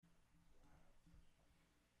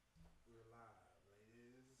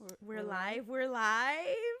We're live. We're live.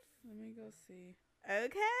 Let me go see.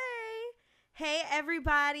 Okay. Hey,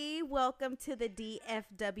 everybody. Welcome to the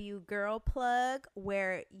DFW Girl Plug,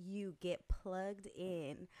 where you get plugged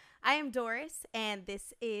in. I am Doris, and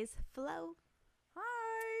this is Flo.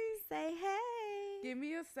 Hi. Say hey. Give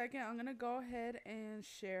me a second. I'm going to go ahead and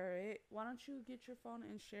share it. Why don't you get your phone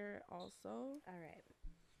and share it also? All right.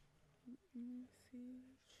 Let me see.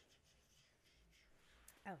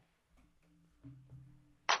 Oh.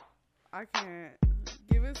 I can't.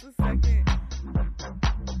 Give us a second.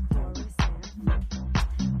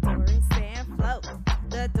 Doris and Flo.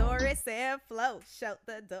 The Doris and Flo. Show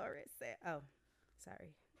the Doris and... Oh,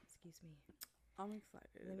 sorry. Excuse me. I'm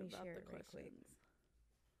excited. Let me about share the it real quick. questions.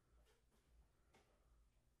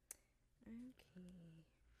 Okay.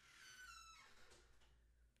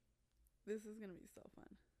 This is going to be so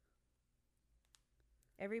fun.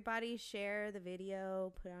 Everybody share the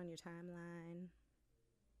video. Put it on your timeline.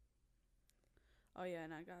 Oh, yeah,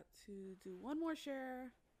 and I got to do one more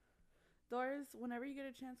share. Doris, whenever you get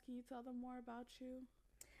a chance, can you tell them more about you?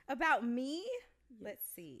 About me? Yes. Let's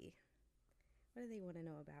see. What do they want to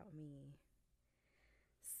know about me?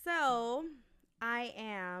 So,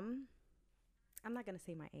 I'm not going to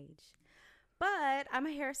say my age, but I'm a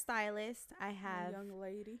hairstylist. I have a young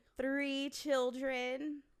lady. 3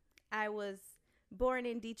 children. I was born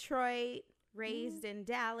in Detroit, raised in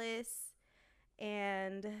Dallas,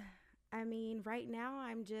 and I mean, right now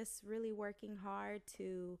I'm just really working hard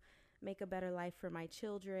to make a better life for my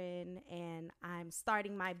children, and I'm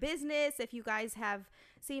starting my business. If you guys have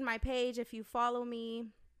seen my page, if you follow me,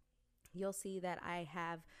 you'll see that I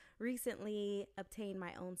have recently obtained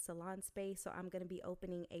my own salon space. So I'm going to be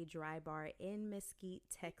opening a dry bar in Mesquite,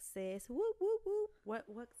 Texas. Whoop, whoop, whoop. What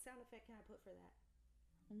sound effect can I put for that?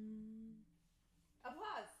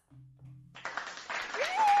 Applause.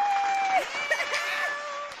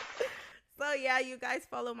 So yeah, you guys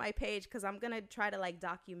follow my page because I'm going to try to like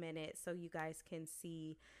document it so you guys can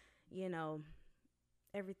see, you know,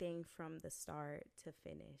 everything from the start to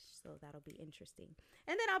finish. So that'll be interesting.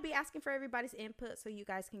 And then I'll be asking for everybody's input so you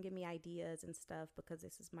guys can give me ideas and stuff because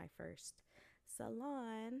this is my first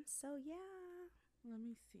salon. So yeah. Let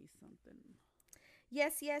me see something.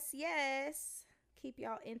 Yes. Keep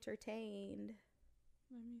y'all entertained.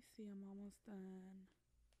 Let me see. I'm almost done.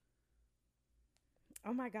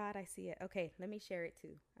 Oh my God, I see it. Okay, let me share it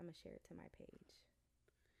too. I'm going to share it to my page.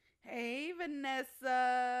 Hey,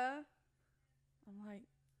 Vanessa. I'm like,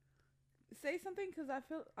 say something because I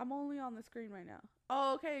feel I'm only on the screen right now.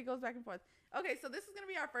 Oh, okay. It goes back and forth. Okay, so this is going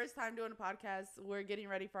to be our first time doing a podcast. We're getting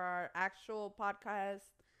ready for our actual podcast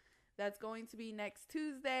that's going to be next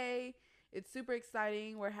Tuesday. It's super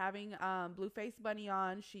exciting. We're having Blueface Bunny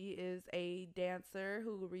on. She is a dancer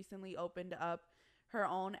who recently opened up her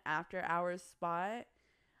own after hours spot.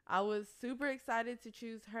 I was super excited to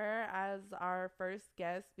choose her as our first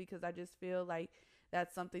guest because I just feel like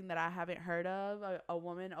that's something that I haven't heard of, a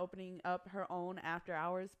woman opening up her own after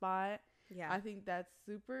hours spot. Yeah. I think that's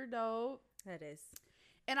super dope. That is.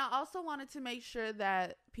 And I also wanted to make sure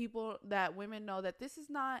that women know that this is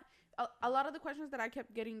not, a lot of the questions that I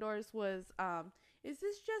kept getting, Doris, was, is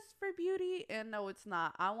this just for beauty? And no, it's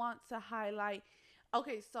not. I want to highlight,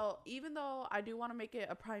 okay, so even though I do want to make it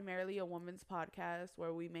primarily a women's podcast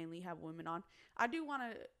where we mainly have women on, I do want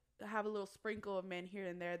to have a little sprinkle of men here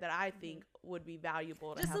and there that I think would be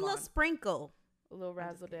valuable to just have a little on. sprinkle. A little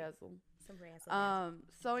razzle dazzle. Some razzle dazzle.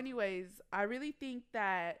 So anyways, I really think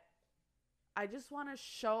that I just want to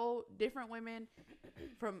show different women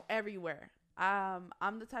from everywhere.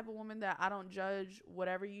 I'm the type of woman that I don't judge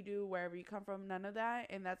whatever you do, wherever you come from, none of that.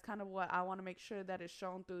 And that's kind of what I want to make sure that is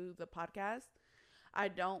shown through the podcast. I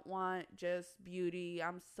don't want just beauty.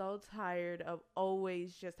 I'm so tired of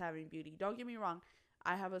always just having beauty. Don't get me wrong.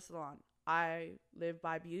 I have a salon. I live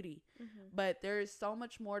by beauty. But there is so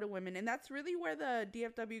much more to women. And that's really where the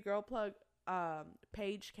DFW Girl Plug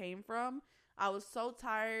page came from. I was so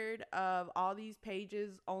tired of all these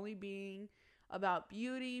pages only being about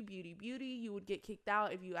beauty. You would get kicked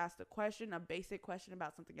out if you asked a basic question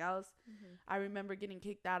about something else. I remember getting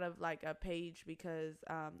kicked out of like a page because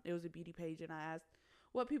it was a beauty page and I asked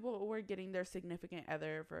what people were getting their significant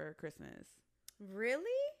other for Christmas. Really?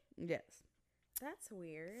 Yes. That's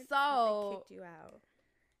weird. So they kicked you out.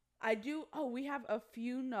 I do. Oh, we have a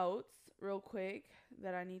few notes real quick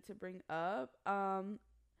that I need to bring up.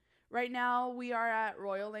 Right now we are at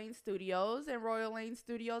Royal Lane Studios, and Royal Lane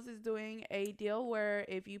Studios is doing a deal where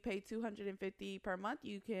if you pay $250 per month,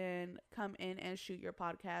 you can come in and shoot your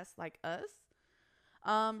podcast like us.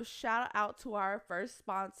 Shout out to our first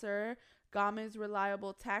sponsor, Gama's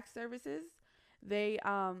Reliable Tax Services. They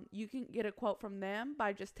you can get a quote from them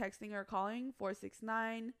by just texting or calling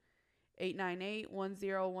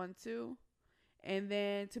 469-898-1012. And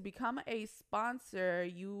then to become a sponsor,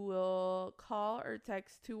 you will call or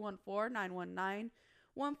text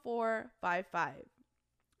 214-919-1455.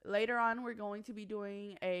 Later on, we're going to be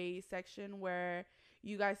doing a section where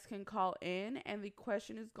you guys can call in, and the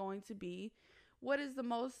question is going to be, what is the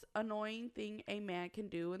most annoying thing a man can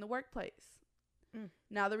do in the workplace?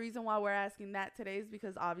 Now, the reason why we're asking that today is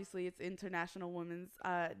because obviously it's International Women's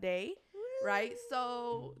Day, right?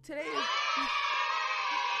 So today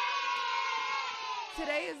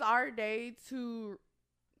is our day to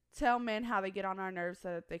tell men how they get on our nerves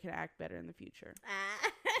so that they can act better in the future.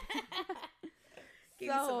 Give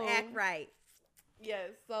you some act right. Yes.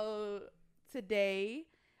 So today,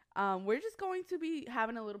 we're just going to be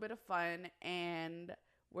having a little bit of fun, and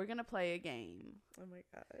we're going to play a game. Oh, my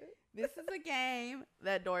God. This is a game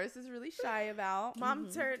that Doris is really shy about. Mom,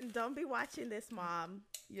 don't be watching this, Mom.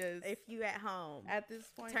 Yes. If you at home. At this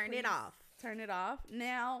point, turn it off. Turn it off.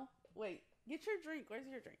 Now, wait. Get your drink. Where's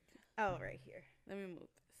your drink? Oh, right here. Let me move this.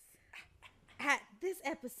 This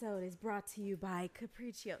episode is brought to you by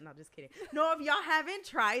Capriccio. No, just kidding. No, if y'all haven't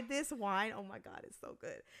tried this wine, oh my God, it's so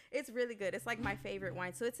good. It's really good. It's like my favorite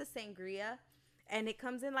wine. So it's a sangria, and it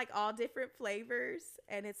comes in like all different flavors,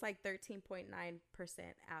 and it's like 13.9%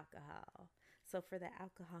 alcohol. So for the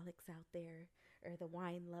alcoholics out there or the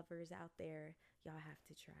wine lovers out there, y'all have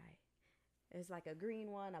to try. There's like a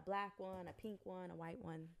green one, a black one, a pink one, a white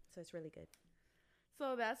one. So it's really good.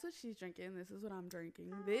 So that's what she's drinking. This is what I'm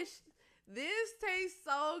drinking. This tastes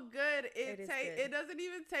so good. It doesn't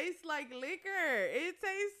even taste like liquor. It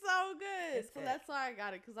tastes so good. So that's why I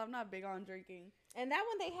got it, because I'm not big on drinking. And that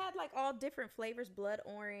one, they had like all different flavors: blood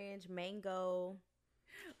orange, mango,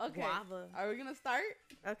 guava. Are we gonna start?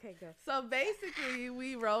 Okay, go. So basically,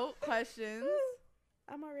 we wrote questions.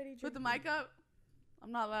 I'm already drinking. Put the mic up.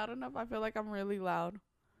 I'm not loud enough. I feel like I'm really loud.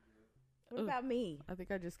 What about me? I think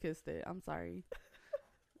I just kissed it. I'm sorry.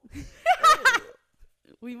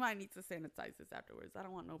 We might need to sanitize this afterwards. I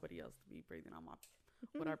don't want nobody else to be breathing on what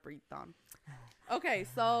I breathed on. Okay,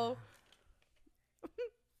 so. Okay.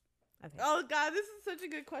 Oh, God, this is such a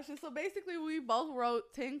good question. So basically, we both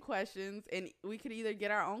wrote 10 questions, and we could either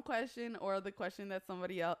get our own question or the question that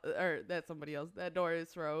that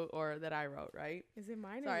Doris wrote or that I wrote, right? Is it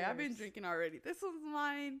mine? Sorry, I've been drinking already. This one's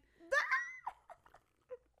mine.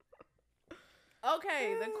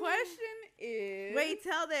 Okay, the question is... Wait,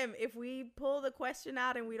 tell them, if we pull the question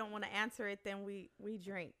out and we don't want to answer it, then we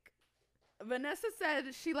drink. Vanessa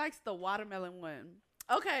said she likes the watermelon one.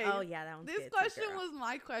 Okay. Oh, yeah, that one's good. This question was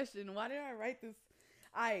my question. Why did I write this?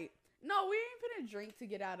 No, we ain't finna drink to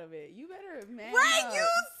get out of it. You better man right, up. You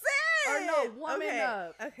said! Or no, woman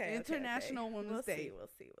up. Okay. International Women's Day. We'll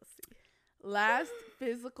see. Last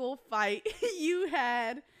physical fight you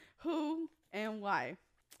had, who and why?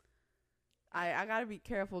 I gotta be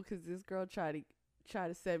careful because this girl tried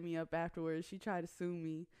to set me up afterwards. She tried to sue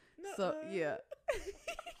me. No. So yeah.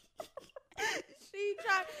 She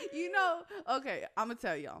tried, okay, I'm gonna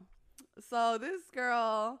tell y'all. So this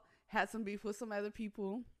girl had some beef with some other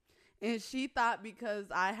people, and she thought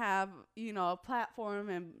because I have, a platform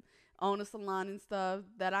and own a salon and stuff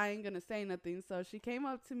that I ain't gonna say nothing. So she came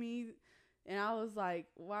up to me, and I was like,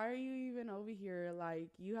 why are you even over here? Like,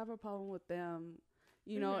 you have a problem with them,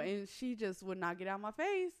 and she just would not get out of my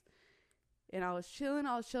face. And I was chilling,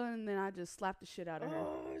 and then I just slapped the shit out of her.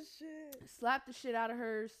 Oh, shit. Slapped the shit out of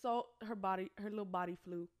her, so her little body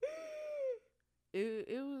flew. It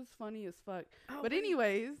was funny as fuck. Oh, but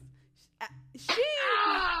anyways, she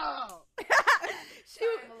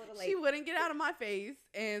wouldn't get out of my face,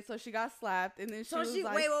 and so she got slapped, and then she was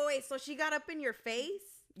like... Wait, so she got up in your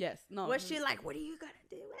face? Yes, no. Was she like, what are you gonna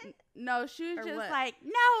do? No, she was like,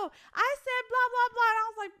 no, I said blah, blah, blah, and I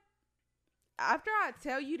was like... After I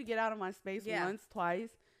tell you to get out of my space once,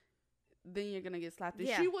 twice, then you're going to get slapped.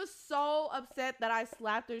 Yeah. She was so upset that I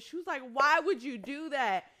slapped her. She was like, why would you do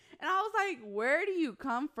that? And I was like, where do you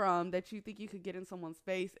come from that you think you could get in someone's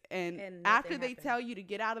face? And after they tell you to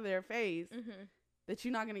get out of their face, that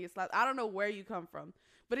you're not going to get slapped. I don't know where you come from.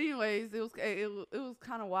 But anyways, it was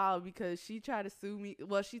kind of wild because she tried to sue me.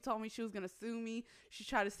 Well, she told me she was going to sue me. She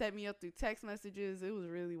tried to set me up through text messages. It was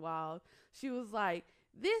really wild. She was like,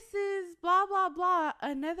 this is blah, blah, blah,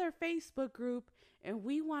 another Facebook group, and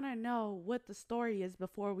we want to know what the story is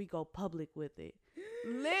before we go public with it.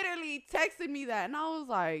 Literally texted me that, and I was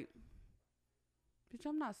like, bitch,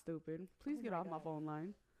 I'm not stupid. Please get off my phone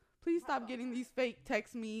line. Please stop getting these fake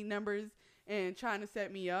text me numbers and trying to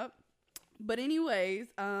set me up. But anyways,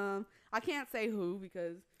 I can't say who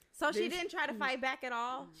because So she didn't try to fight back at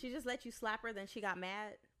all? She just let you slap her, then she got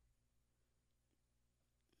mad?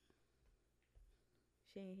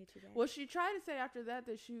 She ain't hit you back? Well, she tried to say after that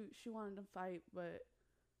she wanted to fight, but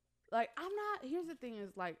like I'm not. Here's the thing: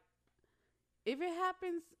 is like if it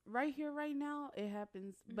happens right here, right now, it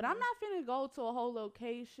happens. Mm-hmm. But I'm not finna go to a whole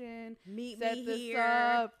location, set me this here,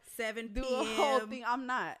 up, 7 do p.m. a whole thing. I'm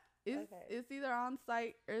not. It's either on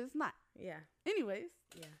site or it's not. Yeah. Anyways.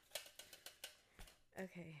 Yeah.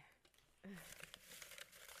 Okay.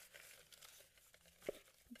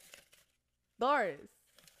 Doris.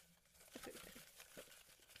 Okay.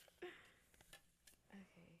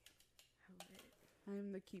 Hold it. I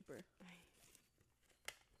am the keeper.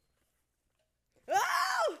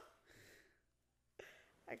 Oh!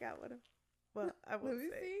 I got one. Well, I won't Let me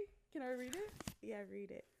see. Can I read it? Yeah,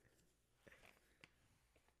 read it.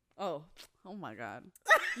 Oh my God.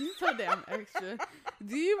 You're so damn extra.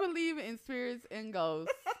 Do you believe in spirits and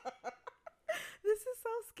ghosts? This is so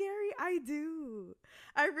scary. I do.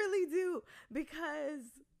 I really do. Because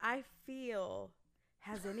I feel,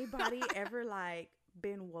 has anybody ever like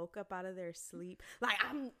been woke up out of their sleep? Like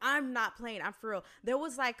I'm not playing. I'm for real. There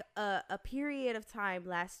was like a period of time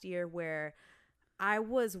last year where I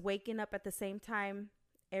was waking up at the same time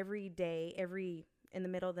every day, in the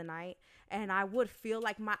middle of the night, and I would feel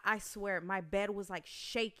like I swear my bed was like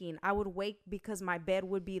shaking. I would wake because my bed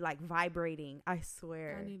would be like vibrating. I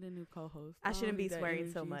swear. I need a new co-host. I shouldn't be swearing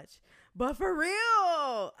so much, but for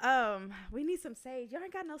real, we need some sage. Y'all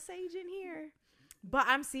ain't got no sage in here. But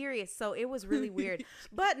I'm serious. So it was really weird.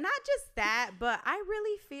 But not just that, but I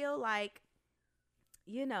really feel like,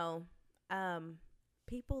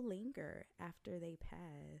 people linger after they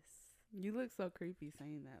pass. You look so creepy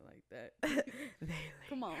saying that like that.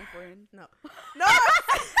 Come on, friend. No,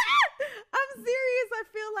 I'm serious. I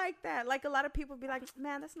feel like that. Like a lot of people be like,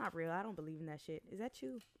 man, that's not real. I don't believe in that shit. Is that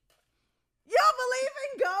you? You don't believe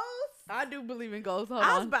in ghosts? I do believe in ghosts. Hold I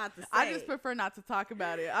on. was about to say. I just prefer not to talk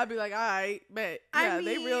about it. I'd be like, all right, bet. Yeah,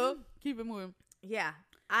 they real. Keep it moving. Yeah,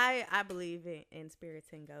 I believe in spirits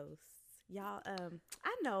and ghosts. Y'all,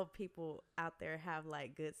 I know people out there have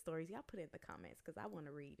like good stories. Y'all put it in the comments because I want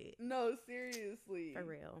to read it. No, seriously. For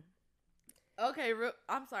real. Okay,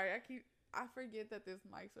 I'm sorry. I forget that this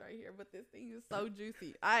mic's right here, but this thing is so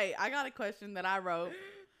juicy. I got a question that I wrote.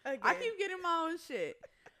 Okay. I keep getting my own shit.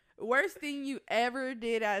 Worst thing you ever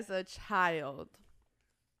did as a child?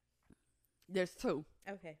 There's 2.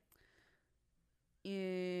 Okay.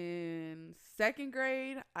 In 2nd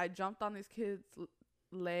grade, I jumped on this kid's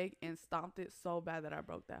leg and stomped it so bad that I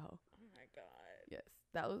broke that hoe. Oh my God. Yes,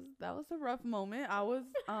 that was a rough moment. I was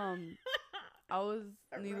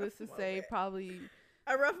needless to say probably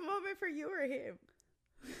a rough moment for you or him.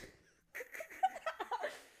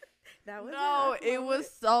 That was it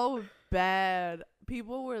was so bad.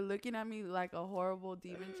 People were looking at me like a horrible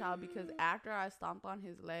demon child because after I stomped on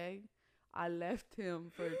his leg, I left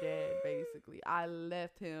him for dead. Basically, I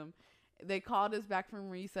left him. They called us back from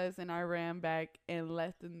recess, and I ran back and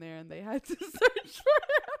left him there, and they had to search for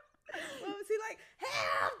him. What was he like?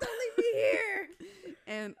 Help! Don't leave me here.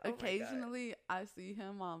 And occasionally, I see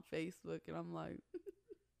him on Facebook, and I'm like,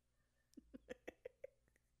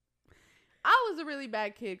 I was a really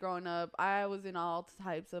bad kid growing up. I was in all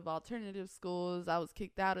types of alternative schools. I was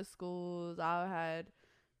kicked out of schools. I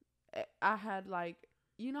had like,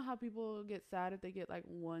 you know how people get sad if they get like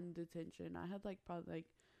 1 detention? I had like probably like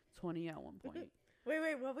 20 at one point.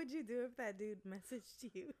 Wait, what would you do if that dude messaged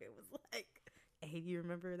you? It was like, hey, you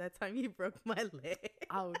remember that time you broke my leg?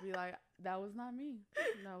 I would be like, that was not me.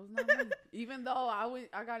 That was not me. Even though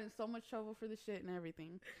I got in so much trouble for the shit and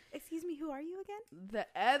everything. Excuse me, who are you again? The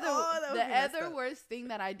other worst thing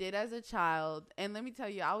that I did as a child, and let me tell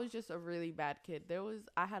you, I was just a really bad kid.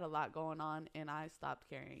 I had a lot going on, and I stopped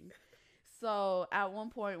caring. So at one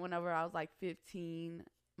point, whenever I was like 15,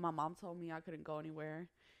 my mom told me I couldn't go anywhere.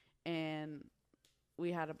 And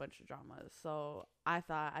we had a bunch of drama. So I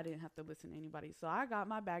thought I didn't have to listen to anybody. So I got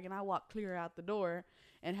my bag and I walked clear out the door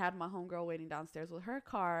and had my homegirl waiting downstairs with her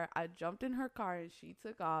car. I jumped in her car and she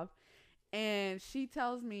took off. And she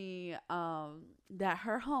tells me that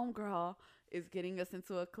her homegirl is getting us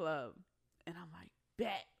into a club. And I'm like,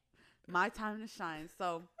 bet. My time to shine.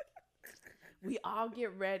 So we all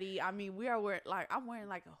get ready. I mean, we are I'm wearing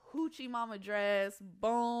like a hoochie mama dress.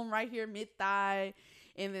 Boom, right here, mid-thigh.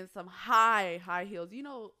 And then some high heels. You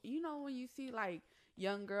know when you see like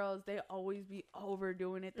young girls, they always be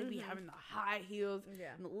overdoing it. They be having the high heels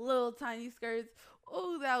and the little tiny skirts.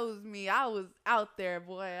 Oh, that was me. I was out there,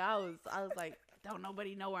 boy. I was like, don't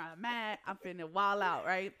nobody know where I'm at. I'm finna wild out,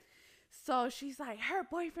 right? So she's like, her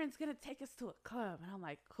boyfriend's gonna take us to a club. And I'm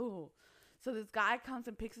like, cool. So this guy comes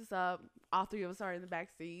and picks us up. All three of us are in the back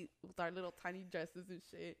seat with our little tiny dresses and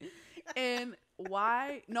shit. And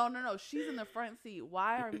why? No. She's in the front seat.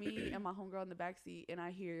 Why are me and my homegirl in the back seat? And I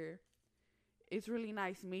hear, "It's really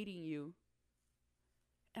nice meeting you."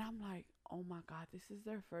 And I'm like, oh my God, this is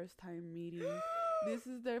their first time meeting. This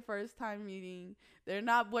is their first time meeting. They're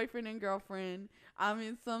not boyfriend and girlfriend. I'm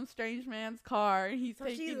in some strange man's car. And he's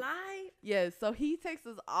taking. She lied? Yes. So he takes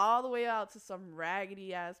us all the way out to some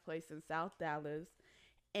raggedy ass place in South Dallas.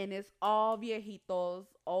 And it's all viejitos,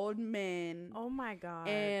 old men. Oh my God.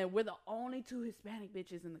 And we're the only two Hispanic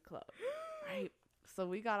bitches in the club. Right? So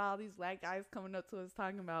we got all these black guys coming up to us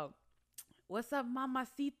talking about, "What's up,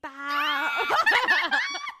 mamacita?"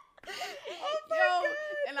 Yo,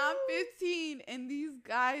 and I'm 15 and these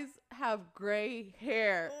guys have gray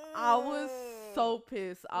hair. I was so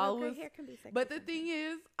pissed. Gray hair can be sexy but the sometimes. thing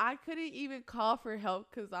is, I couldn't even call for help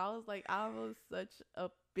because I was like, I was such a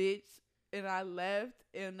bitch, and I left.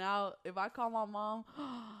 And now if I call my mom, Oh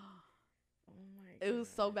my God. it was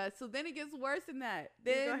so bad. So then it gets worse than that.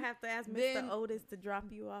 Then You're gonna have to ask Mr. Otis to drop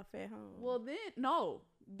you off at home. Well,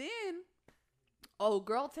 then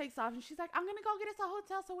girl takes off and she's like, "I'm gonna go get us a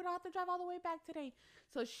hotel so we don't have to drive all the way back today."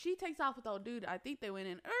 So she takes off with old dude. I think they went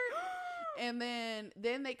in, and then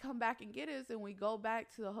they come back and get us, and we go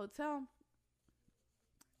back to the hotel.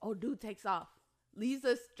 Old dude takes off, leaves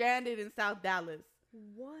us stranded in South Dallas.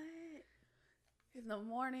 What? In the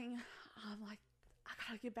morning, I'm like, I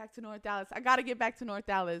gotta get back to North Dallas.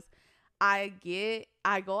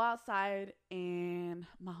 I go outside, and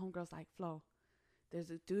my homegirl's like, "Flo,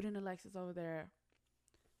 there's a dude in a Lexus over there.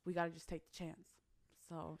 We gotta just take the chance."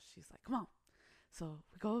 So she's like, "Come on." So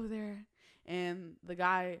we go over there, and the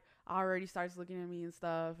guy already starts looking at me and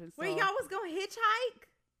stuff. And so Wait, y'all was gonna hitchhike?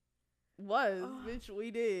 bitch, we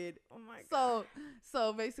did. Oh my God.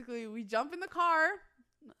 So basically, we jump in the car.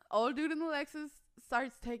 Old dude in the Lexus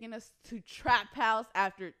starts taking us to trap house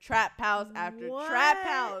after trap house after trap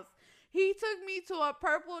house. He took me to a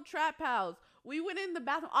purple trap house. We went in the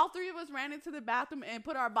bathroom. All three of us ran into the bathroom and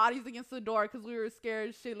put our bodies against the door because we were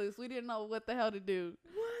scared shitless. We didn't know what the hell to do.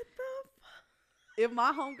 What the fuck? If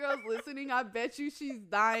my homegirl's listening, I bet you she's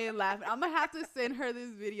dying laughing. I'm going to have to send her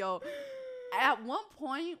this video. At one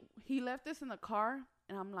point, he left us in the car,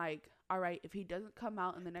 and I'm like, all right, if he doesn't come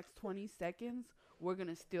out in the next 20 seconds, we're going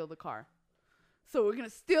to steal the car. So we're going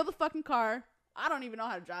to steal the fucking car. I don't even know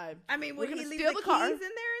how to drive. I mean, we're would gonna he leave steal the car keys in there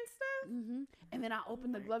and stuff? Mm-hmm. And then I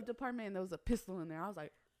opened the glove department, and there was a pistol in there. I was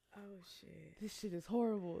like, oh shit, this shit is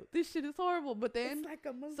horrible. But then, it's like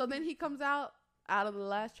a movie. so then he comes out of the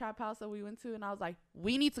last trap house that we went to, and I was like,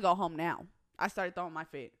 we need to go home now. I started throwing my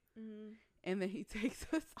fit. Mm-hmm. And then he takes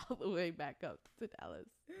us all the way back up to Dallas.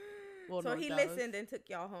 Well, so North he Dallas. listened and took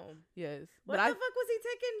y'all home. Yes. What the fuck was he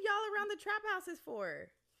taking y'all around the trap houses for?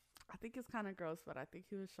 I think it's kind of gross, but I think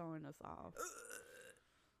he was showing us off.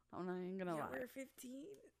 I'm not even gonna lie. We're 15.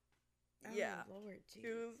 Oh, Yeah. Lord, geez.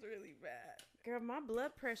 It was really bad. Girl, my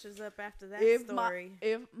blood pressure's up after that story.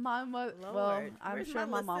 If my mother, well, I'm where's sure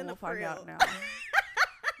my mom will find lisinopril? out now.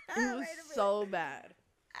 It was so bad.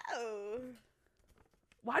 Oh.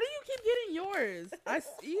 Why do you keep getting yours? I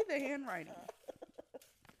see the handwriting.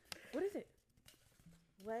 What is it?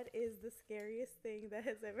 What is the scariest thing that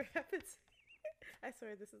has ever happened to you? I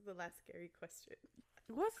swear this is the last scary question.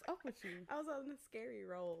 What's up with you? I was on the scary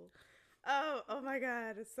roll. Oh my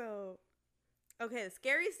God. So, okay, the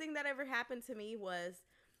scariest thing that ever happened to me was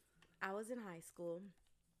I was in high school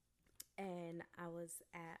and I was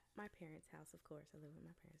at my parents' house, of course. I live with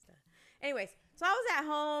my parents. Anyways, so I was at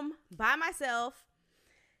home by myself,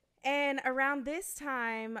 and around this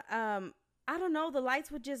time, I don't know, the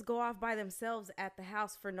lights would just go off by themselves at the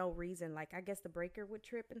house for no reason. Like, I guess the breaker would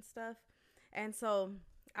trip and stuff. And so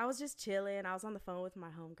I was just chilling. I was on the phone with my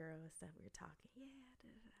homegirl and stuff. We were talking.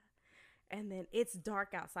 Yeah. And then it's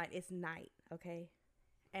dark outside. It's night. Okay.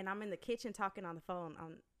 And I'm in the kitchen talking on the phone.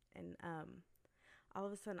 And all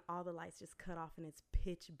of a sudden, all the lights just cut off and it's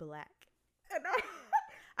pitch black. And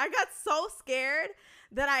I got so scared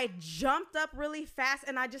that I jumped up really fast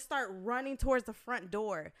and I just started running towards the front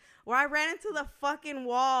door, where I ran into the fucking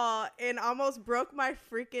wall and almost broke my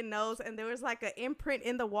freaking nose. And there was like an imprint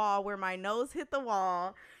in the wall where my nose hit the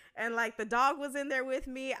wall. And like the dog was in there with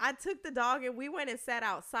me. I took the dog and we went and sat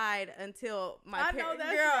outside until my parents.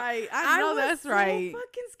 I know that's right.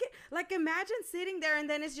 Fucking scared. Like, imagine sitting there and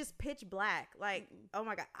then it's just pitch black. Like, oh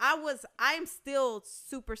my God. I'm still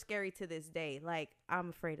super scary to this day. Like, I'm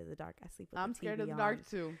afraid of the dark. I sleep with I'm the TV scared of the on, dark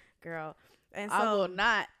too, girl. And so, I will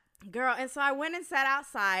not. Girl, and so I went and sat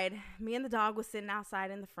outside. Me and the dog was sitting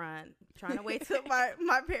outside in the front, trying to wait till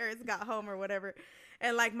my parents got home or whatever.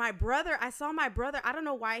 And like my brother, I saw my brother. I don't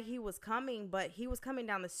know why he was coming, but he was coming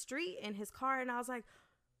down the street in his car, and I was like,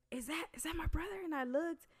 is that my brother? And I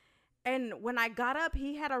looked, and when I got up,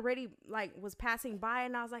 he had already like was passing by,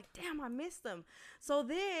 and I was like, damn, I missed him. So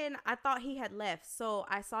then I thought he had left. So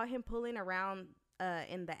I saw him pulling around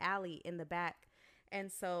in the alley in the back.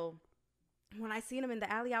 And so when I seen him in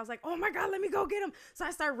the alley, I was like, oh my God, let me go get him. So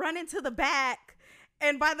I start running to the back.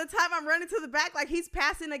 And by the time I'm running to the back, like he's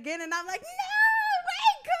passing again. And I'm like, no,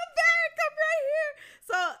 wait, come back. I'm right here.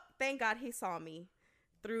 So thank God he saw me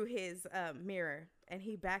through his mirror. And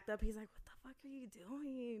he backed up. He's like, what the fuck are you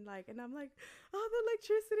doing? Like, and I'm like, oh, the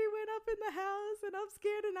electricity went up in the house. And I'm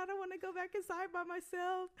scared. And I don't want to go back inside by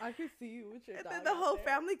myself. I can see you with your And dog then the out whole there.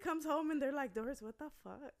 family comes home and they're like, Doris, what the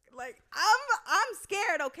fuck? Like, I'm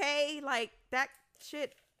scared, okay? Like, that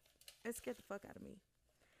shit, it scared the fuck out of me.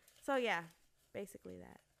 So, yeah, basically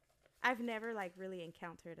that. I've never, like, really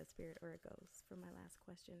encountered a spirit or a ghost for my last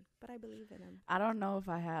question, but I believe in them. I don't know if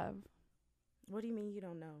I have. What do you mean you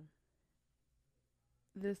don't know?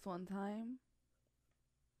 This one time,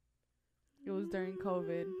 it was during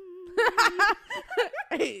COVID.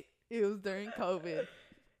 It was during COVID.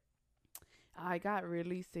 I got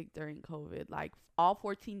really sick during COVID. Like all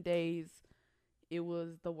 14 days, it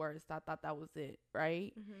was the worst. I thought that was it,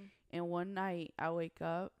 right? Mm-hmm. And one night I wake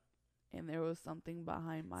up and there was something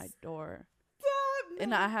behind my door.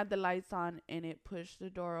 And I had the lights on and it pushed the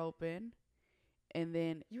door open. And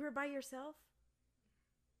then... You were by yourself?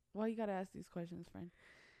 Why you gotta ask these questions, friend?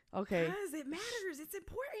 Okay. Because it matters. It's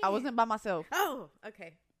important. I wasn't by myself. Oh,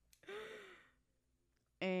 okay.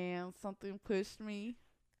 And something pushed me.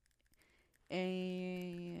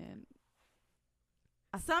 And...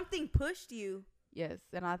 Something pushed you? Yes.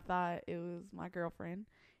 And I thought it was my girlfriend.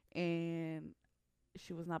 And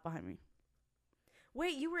she was not behind me.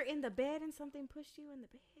 Wait, you were in the bed and something pushed you in the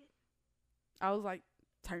bed? I was like,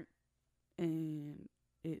 turn. And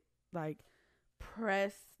it like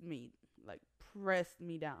pressed me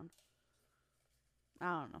down.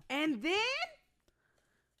 I don't know. And then?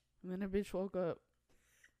 And then the bitch woke up.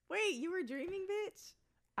 Wait, you were dreaming, bitch?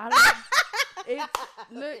 I don't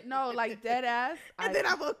look, no, like dead ass. And then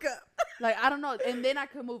I woke up. Like, I don't know. And then I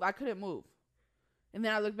could move. I couldn't move. And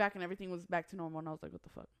then I looked back and everything was back to normal. And I was like, what the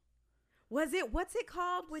fuck? Was it, what's it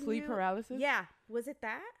called? When Sleep paralysis? Yeah. Was it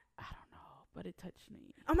that? I don't know, but it touched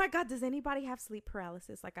me. Oh my God, does anybody have sleep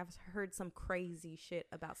paralysis? Like, I've heard some crazy shit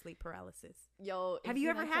about sleep paralysis. Yo, have you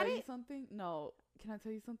ever had it? Something? No. Can I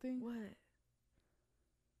tell you something? What?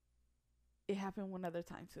 It happened one other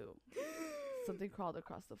time too. Something crawled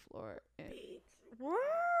across the floor. And, what?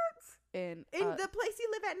 And in the place you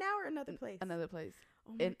live at now or another place? Another place.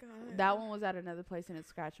 Oh my and God. That one was at another place and it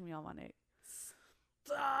scratched me on my neck.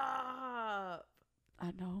 Stop.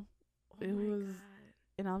 I know. Oh it my was. God.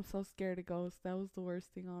 And I'm so scared of ghosts. That was the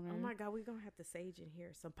worst thing on earth. Oh my God, we're going to have to sage in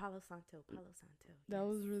here. Some Palo Santo. That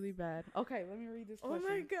was really bad. Okay, let me read this question. Oh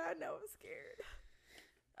my God, now I'm scared.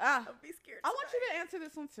 I'll be scared. I want you to answer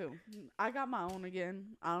this one too. I got my own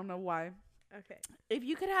again. I don't know why. Okay. If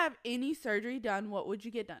you could have any surgery done, what would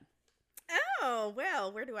you get done? Oh,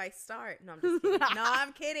 well, where do I start? No, I'm just kidding. No,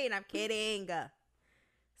 I'm kidding. I'm kidding.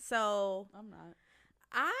 So, I'm not.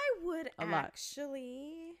 I would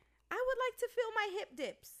actually... I would like to feel my hip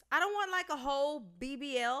dips. I don't want like a whole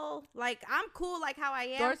BBL. Like, I'm cool like how I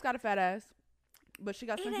am. Doris got a fat ass, but she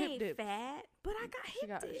got some it hip ain't dips. fat, but I got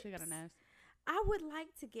hip dips. She got an ass. I would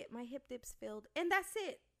like to get my hip dips filled, and that's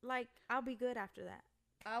it. Like, I'll be good after that.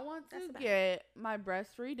 I want to get my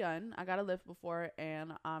breast redone. I got a lift before,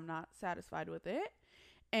 and I'm not satisfied with it.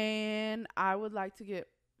 And I would like to get,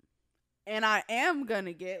 and I am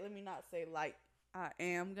gonna get. Let me not say like I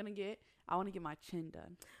am gonna get. I want to get my chin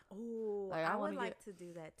done. Oh, like, I would like to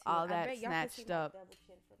do that too. All I that bet snatched up. Double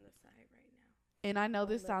chin from the side right now. And I know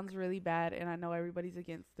this sounds really bad, and I know everybody's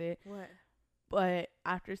against it. What? But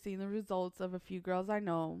after seeing the results of a few girls I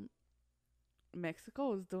know,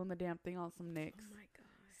 Mexico is doing the damn thing on some necks. Oh my God.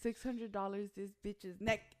 $600. This bitch's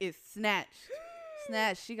neck is snatched.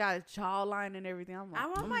 Snatched. She got a jawline and everything. I'm like, I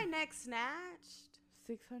want my neck snatched.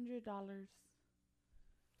 $600.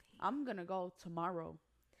 I'm gonna go tomorrow.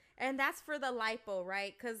 And that's for the lipo,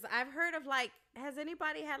 right? Because I've heard of like, has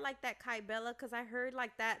anybody had like that Kybella? Because I heard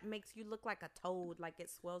like that makes you look like a toad, like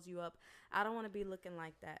it swells you up. I don't want to be looking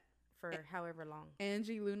like that for however long.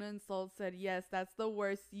 Angie Luna and Soul said, yes, that's the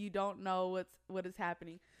worst. You don't know what is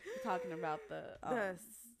happening. We're talking about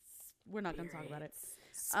we're not going to talk about it.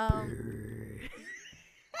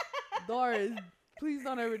 Doris, please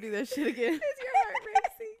don't ever do that shit again. Is your heart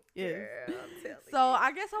racing? Yes. Girl, I'm telling so you.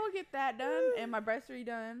 I guess I would get that done and my breast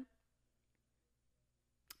redone.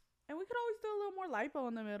 And we could always do a little more lipo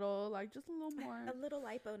in the middle, like just a little more. A little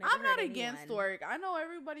lipo. Never I'm not hurt against anyone. work. I know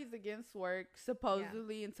everybody's against work,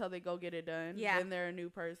 supposedly, until they go get it done. Yeah. Then they're a new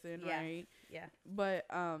person, Yeah. right? Yeah. But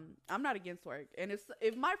I'm not against work. And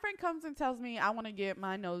if my friend comes and tells me I want to get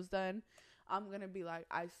my nose done, I'm going to be like,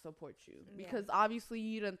 I support you. Because obviously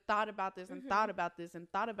you done thought about this and thought about this and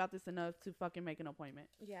thought about this enough to fucking make an appointment.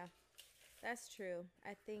 Yeah, that's true.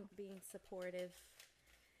 I think being supportive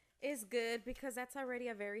is good because that's already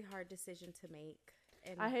a very hard decision to make.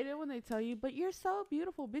 And I hate it when they tell you, but you're so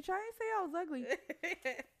beautiful. Bitch, I ain't say I was ugly.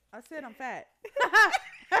 I said I'm fat.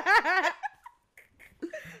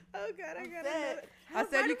 Oh, God, I got it. I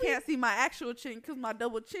said you can't see my actual chin because my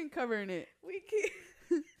double chin covering it. We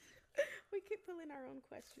keep pulling our own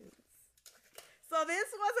questions. So this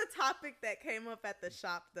was a topic that came up at the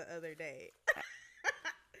shop the other day.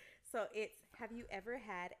 So it's, have you ever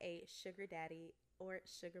had a sugar daddy or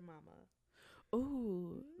sugar mama?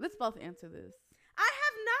 Ooh, let's both answer this. I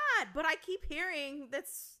have not, but I keep hearing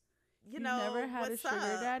that's, you know, never had a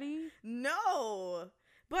sugar daddy? No.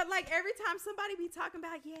 But like every time somebody be talking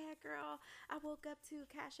about, yeah, girl, I woke up to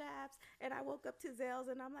Cash Apps and I woke up to Zelles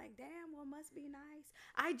and I'm like, damn, well, must be nice.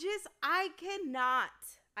 I cannot.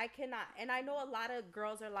 And I know a lot of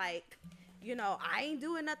girls are like, you know, I ain't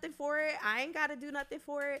doing nothing for it. I ain't got to do nothing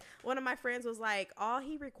for it. One of my friends was like, all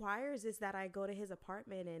he requires is that I go to his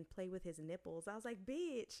apartment and play with his nipples. I was like,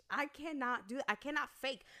 bitch, I cannot do that. I cannot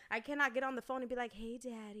fake. I cannot get on the phone and be like, hey,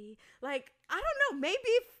 daddy. Like, I don't know. Maybe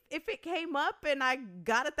if it came up and I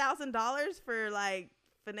got $1,000 for like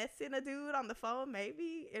finessing a dude on the phone,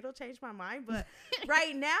 maybe it'll change my mind. But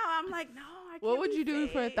right now, I'm like, no, I can't. What would you do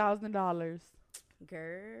for $1,000?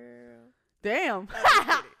 Girl. Damn.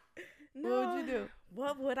 No. What would you do?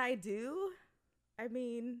 What would I do? I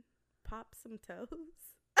mean, pop some toes.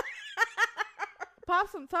 Pop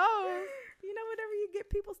some toes? You know, whenever you get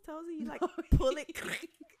people's toes and you like pull it,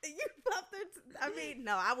 you pop their I mean,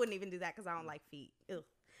 no, I wouldn't even do that because I don't like feet. Ew.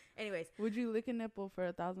 Anyways. Would you lick a nipple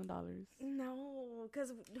for $1,000? No,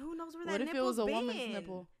 because who knows where what that nipple's been? What if it was a woman's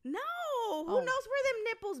nipple? No, who knows where them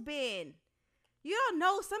nipples been? You don't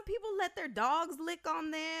know. Some people let their dogs lick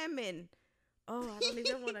on them and... Oh, I don't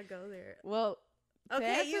even want to go there. Well, okay,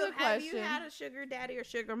 have you had a sugar daddy or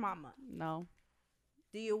sugar mama? No.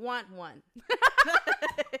 Do you want one?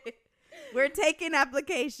 We're taking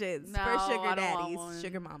applications for sugar daddies,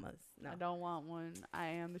 sugar mamas. No, I don't want one. I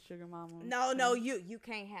am the sugar mama. No, you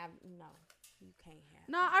can't have. No, you can't have.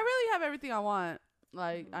 No, I really have everything I want.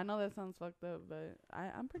 Like, I know that sounds fucked up, but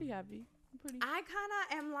I'm pretty happy. I kind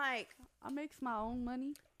of am like, I make my own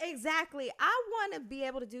money. Exactly. I want to be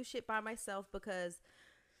able to do shit by myself because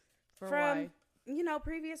why? You know,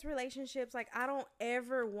 previous relationships, like I don't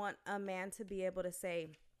ever want a man to be able to say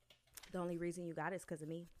the only reason you got it is because of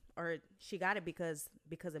me, or she got it because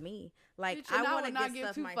of me. Like, bitch, I want to not get give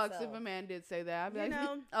stuff two myself. fucks if a man did say that. I'd be you like,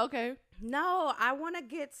 know, okay. No, I want to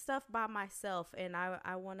get stuff by myself, and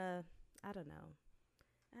I want to. I don't know.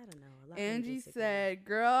 A lot Angie said,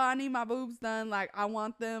 "Girl, I need my boobs done. Like, I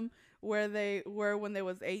want them where they were when they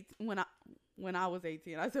was 8. When I was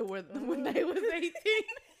 18. I said when they was 18."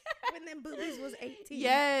 When them boobies was 18.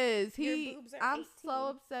 Yes, I'm 18. so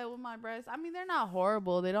upset with my breasts. I mean, they're not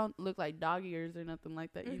horrible. They don't look like dog ears or nothing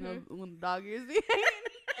like that. You know, when dog ears,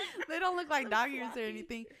 they don't look like dog ears or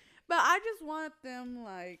anything. But I just want them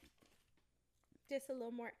like just a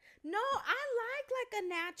little more. No, I like a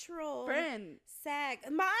natural friend sag.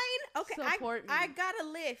 Mine, okay. Support me. I got a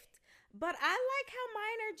lift, but I like how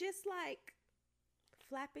mine are just like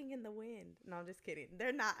flapping in the wind. No, I'm just kidding.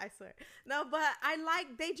 They're not, I swear. No, but I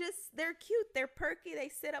like, they're cute. They're perky. They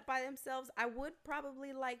sit up by themselves. I would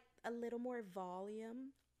probably like a little more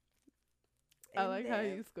volume. I like how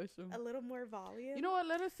you squish them. A little more volume. You know what?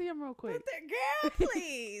 Let us see them real quick. Girl,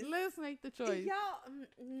 please. Let's make the choice. Y'all,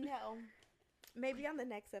 no. Maybe on the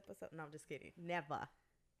next episode. No, I'm just kidding. Never.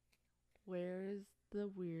 Where is the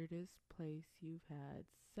weirdest place you've had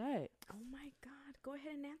sex? Oh my God. Go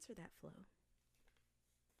ahead and answer that, Flo.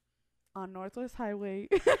 On Northwest Highway.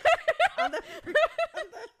 on the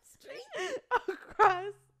street?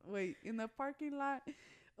 Across. Wait, in the parking lot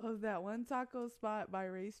of that one taco spot by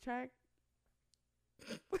Racetrack.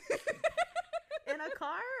 In a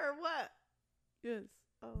car or what? Yes.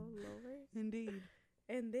 Oh, Lord. Indeed.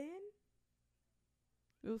 And then?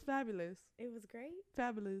 It was fabulous. It was great?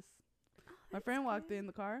 Fabulous. Oh, my friend walked good. in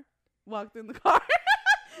the car.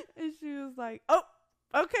 And she was like, oh,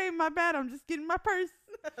 okay, my bad. I'm just getting my purse.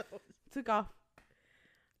 Took off.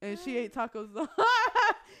 And she ate tacos. It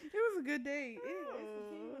was a good day.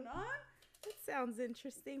 That sounds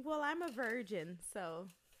interesting. Well, I'm a virgin, so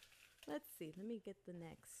let's see. Let me get the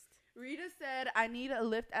next. Rita said, I need a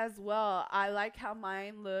lift as well. I like how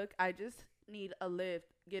mine look. I just need a lift.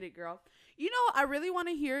 Get it, girl. You know, I really want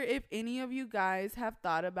to hear if any of you guys have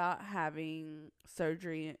thought about having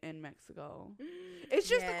surgery in Mexico. It's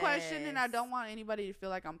just a question, and I don't want anybody to feel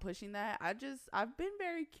like I'm pushing that. I've been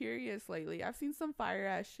very curious lately. I've seen some fire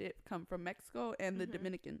ass shit come from Mexico and the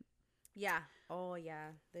Dominican. Yeah. Oh,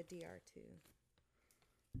 yeah. The DR too.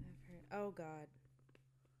 I've heard. Oh, God.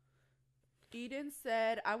 Eden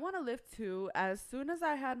said, I want to live too. As soon as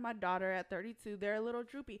I had my daughter at 32, they're a little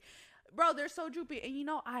droopy. Bro, they're so droopy. And you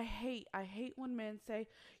know, I hate when men say,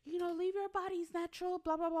 you know, leave your bodies natural,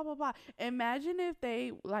 blah, blah, blah, blah, blah. Imagine if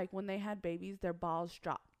they, like, when they had babies, their balls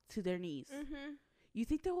dropped to their knees. Mm-hmm. You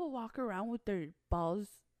think they will walk around with their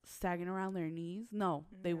balls sagging around their knees? No,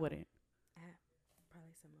 they wouldn't.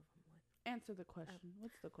 Probably some of them would. Answer the question.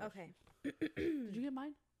 What's the question? Okay. Did you get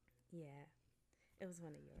mine? Yeah. It was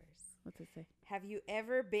one of yours. What's it say? Have you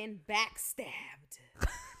ever been backstabbed?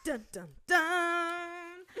 Dun, dun,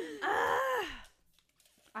 dun.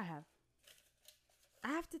 I have. I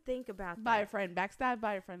have to think about that. By a friend. Backstab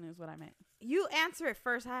by a friend is what I meant. You answer it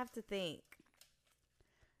first. I have to think.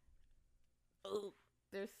 Oh,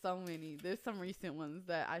 there's so many. There's some recent ones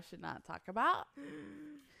that I should not talk about.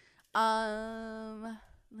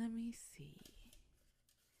 Let me see.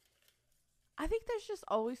 I think there's just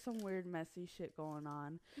always some weird, messy shit going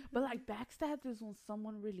on. But, like, backstab is when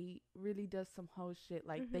someone really, really does some whole shit.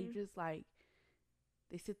 Like, they just, like,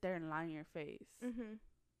 they sit there and lie in your face.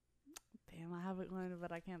 Damn, I have it going,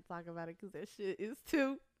 but I can't talk about it because that shit is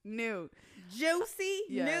too new. Juicy?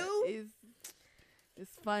 Yeah, new?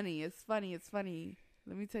 It's funny. It's funny. It's funny.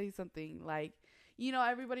 Let me tell you something. Like, you know,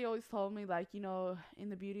 everybody always told me, like, you know,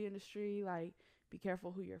 in the beauty industry, like, be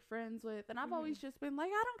careful who you're friends with. And I've always just been like,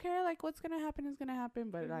 I don't care. Like, what's going to happen is going to happen.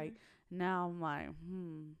 But, like, now I'm like,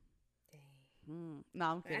 No,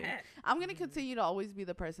 I'm kidding. I'm going to continue to always be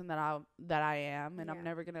the person that I am. And I'm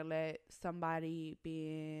never going to let somebody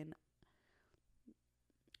being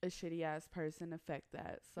a shitty ass person affect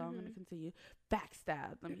that. So I'm going to continue.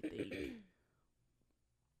 Backstab. Let me think.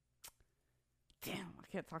 Damn, I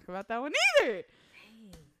can't talk about that one either.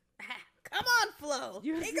 Come on, Flo.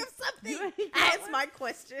 Think of something. That's my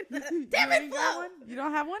question. Damn it, Flo. You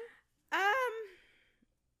don't have one?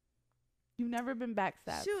 You've never been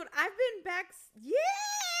backstabbed. Shoot, I've been Yeah.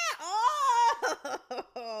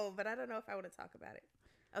 Oh, but I don't know if I want to talk about it.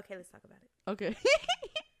 Okay, let's talk about it. Okay.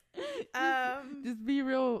 Just be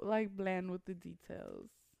real, like, bland with the details.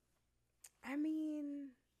 I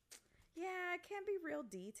mean, yeah, I can't be real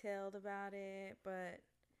detailed about it, but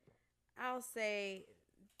I'll say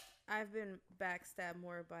I've been backstabbed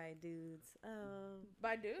more by dudes.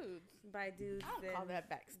 By dudes? By dudes. I don't call that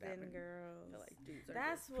backstabbing. Than girls. I feel like dudes are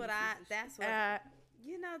that's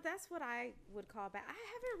what I would call back. I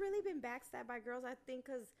haven't really been backstabbed by girls, I think,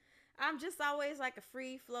 because I'm just always like a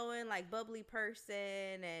free-flowing, like, bubbly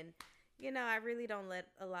person. And, you know, I really don't let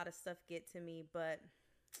a lot of stuff get to me. But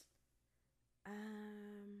I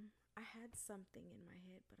had something in my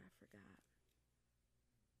head, but I forgot.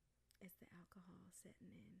 It's the alcohol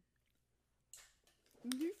setting in.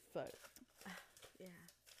 You suck. Yeah.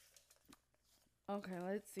 Okay,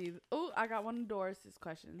 let's see. Oh, I got one of Doris's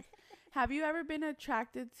questions. Have you ever been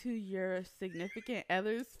attracted to your significant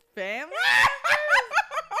other's family? I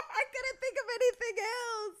couldn't think of anything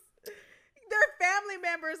else. They're family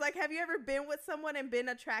members. Like, have you ever been with someone and been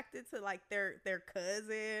attracted to, like, their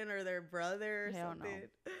cousin or their brother or Hell something?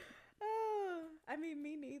 No. Oh, I mean,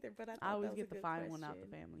 me neither. But I always get the fine one out the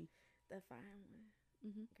family. The fine one.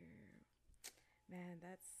 Girl. Man,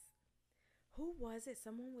 that's... Who was it?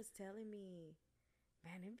 Someone was telling me,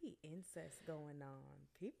 man, it'd be incest going on.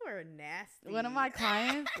 People are nasty. One of my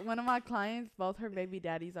clients, both her baby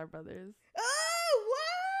daddies are brothers. Oh,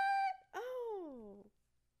 what? Oh.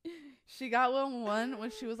 She got one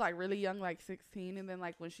when she was, like, really young, like 16. And then,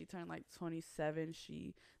 like, when she turned, like, 27,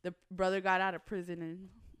 the brother got out of prison. And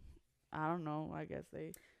I don't know. I guess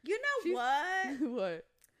they... You know what? What?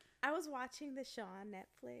 I was watching the show on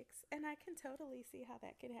Netflix, and I can totally see how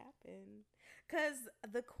that could happen. Because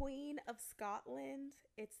the Queen of Scotland,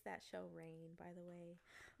 it's that show Reign, by the way.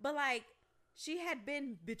 But, like, she had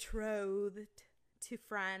been betrothed to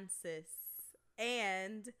Francis.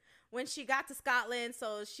 And when she got to Scotland,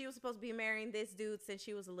 so she was supposed to be marrying this dude since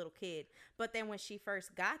she was a little kid. But then when she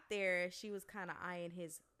first got there, she was kind of eyeing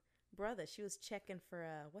his brother. She was checking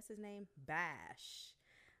for, what's his name? Bash.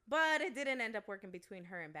 But it didn't end up working between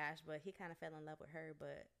her and Bash, but he kind of fell in love with her,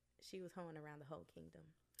 but she was hoeing around the whole kingdom.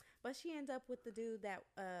 But she ended up with the dude that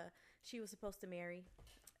she was supposed to marry.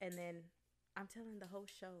 And then, I'm telling the whole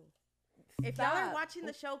show. If y'all are watching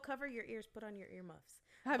the show, cover your ears, put on your earmuffs.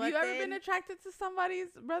 Have But you ever then- been attracted to somebody's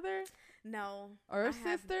brother No. or I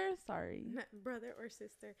have- sister? Sorry. Brother or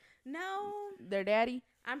sister. No. Their daddy?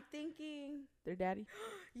 I'm thinking, Their daddy?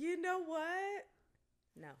 you know what?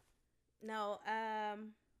 No.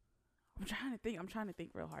 I'm trying to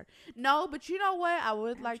think real hard. No, but you know what? I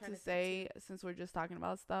would I'm like trying to to think say, since we're just talking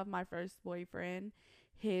about stuff, my first boyfriend,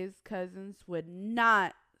 his cousins would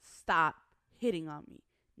not stop hitting on me.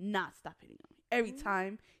 Not stop hitting on me. Every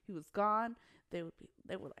time he was gone, they would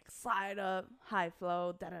like slide up, high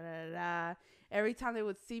flow, da da da da da. Every time they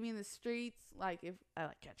would see me in the streets, like if I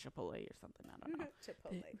like at Chipotle or something, I don't know.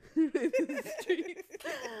 Chipotle. The streets.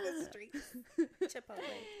 The streets. Chipotle.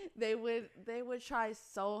 They would try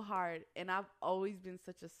so hard, and I've always been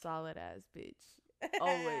such a solid ass bitch.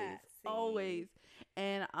 Always. See? Always.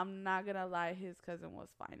 And I'm not gonna lie, his cousin was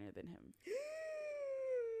finer than him.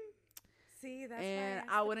 See, that's And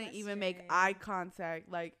why I wouldn't even make question. eye contact.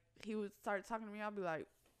 Like, he would start talking to me, I'll be like,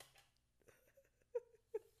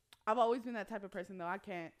 I've always been that type of person though. I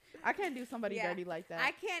can't do somebody Yeah. dirty like that.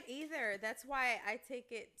 I can't either. That's why I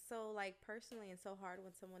take it so like personally and so hard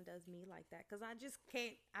when someone does me like that, because I just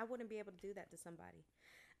can't. I wouldn't be able to do that to somebody.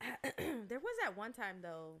 There was that one time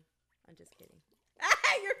though. I'm just kidding.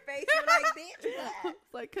 Your face, you're like, bitch. What?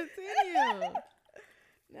 It's like, continue.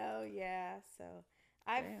 No, yeah. So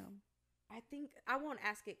Damn. I think I won't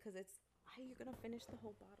ask it because it's. How you gonna finish the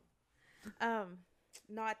whole bottle?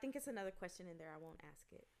 No, I think it's another question in there. I won't ask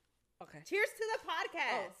it. Okay. Cheers to the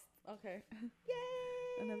podcast. Oh, okay.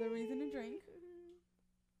 Yay! Another reason to drink.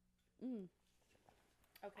 Mm.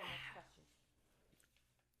 Okay, next question.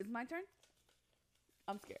 It's my turn?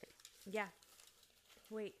 I'm scared. Yeah.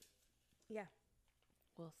 Wait. Yeah.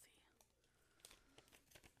 We'll see.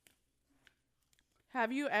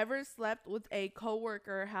 Have you ever slept with a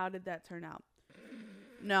coworker? How did that turn out?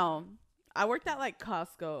 No. I worked at like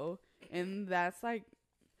Costco, and that's like,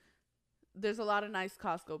 there's a lot of nice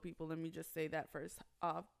Costco people. Let me just say that first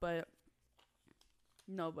off, but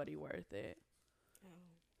nobody worth it. Oh.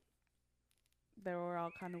 They were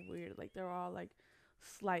all kind of weird. Like, they were all like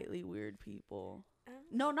slightly weird people. Oh.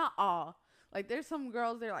 No, not all. Like, there's some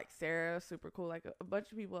girls there, like Sarah, super cool. Like, a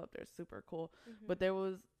bunch of people up there, super cool. Mhm. But there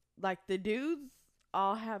was, like, the dudes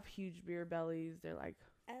all have huge beer bellies. They're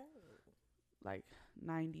like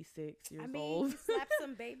 96 years old. you slap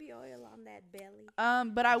some baby oil on that belly.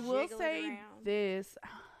 But I will Jiggle it say around. this.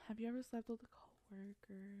 Have you ever slept with a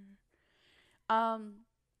coworker?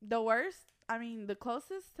 The worst, I mean, the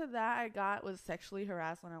closest to that I got was sexually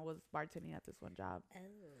harassed when I was bartending at this one job. Oh.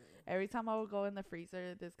 Every time I would go in the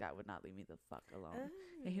freezer, this guy would not leave me the fuck alone.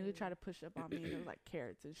 And he would try to push up on me, and there was like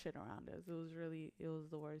carrots and shit around us. It was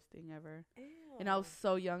the worst thing ever. Ew. And I was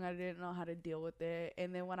so young, I didn't know how to deal with it.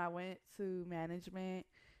 And then when I went to management,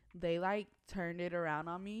 they like turned it around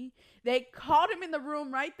on me. They called him in the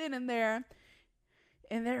room right then and there.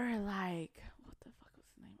 And they were like, what the fuck was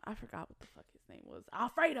his name? I forgot what the fuck his name was.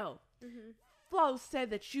 Alfredo. Mhm. Flo said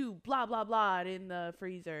that you blah, blah, blah in the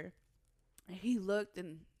freezer. And he looked,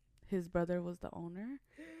 and his brother was the owner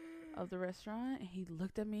of the restaurant. And he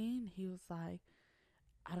looked at me, and he was like,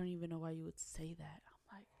 I don't even know why you would say that.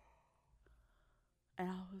 I'm like,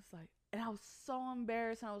 and I was so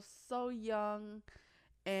embarrassed, and I was so young.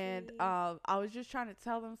 And See? I was just trying to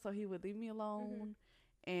tell him so he would leave me alone.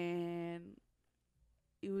 And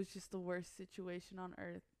it was just the worst situation on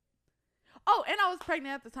earth. Oh, and I was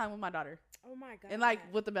pregnant at the time with my daughter. Oh my god. And like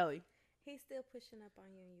with the belly. He's still pushing up on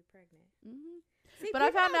you and you pregnant. Mm-hmm. See, But I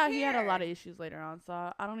people found don't out he had a care. lot of issues later on. So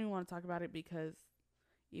I don't even want to talk about it, because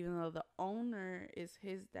even though the owner is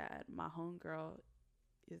his dad, my homegirl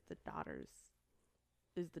is the daughter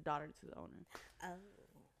to the owner. Oh.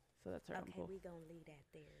 So that's her Okay, uncle. we gonna leave that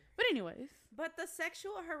there. But anyways. But the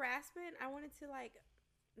sexual harassment, I wanted to like,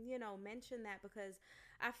 mention that because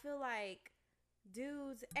I feel like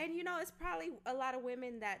dudes, and it's probably a lot of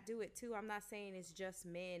women that do it too. I'm not saying it's just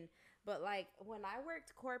men, but like when I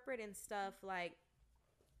worked corporate and stuff, like,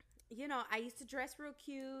 I used to dress real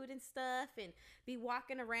cute and stuff and be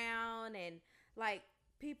walking around, and like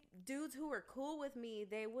dudes who were cool with me,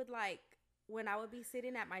 they would like, when I would be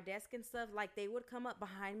sitting at my desk and stuff, like they would come up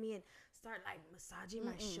behind me and start like massaging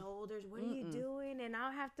my shoulders. What are you doing? And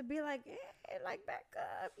I'll have to be like, like back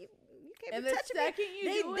up. You can't And be the touching me. second you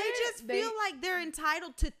do They it, just feel like they're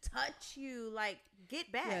entitled to touch you. Like,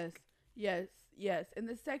 get back. Yes. And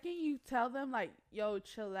the second you tell them like, yo,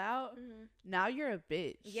 chill out, now you're a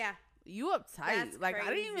bitch. Yeah. You uptight. That's like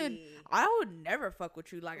crazy. I would never fuck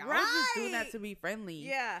with you. Like, I was just doing that Right. to be friendly.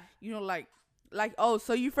 Yeah. Like, oh,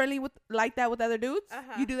 so you friendly with like that with other dudes?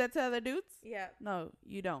 Uh-huh. You do that to other dudes? Yeah. No,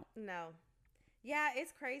 you don't. No. Yeah,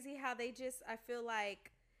 it's crazy how they just, I feel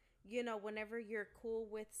like, you know, whenever you're cool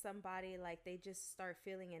with somebody, like they just start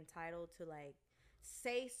feeling entitled to like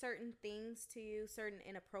say certain things to you, certain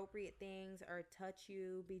inappropriate things, or touch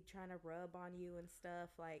you, be trying to rub on you and stuff.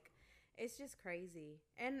 Like it's just crazy.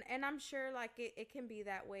 And I'm sure like it can be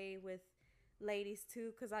that way with ladies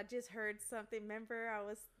too, because I just heard something. Remember,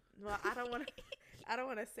 I don't want to I don't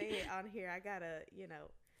want to say it on here. I gotta, you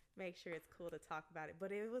know, make sure it's cool to talk about it.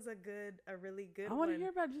 But it was a really good one. I want to hear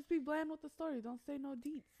about it. Just be bland with the story. Don't say no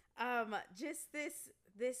deets. Just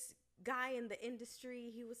this guy in the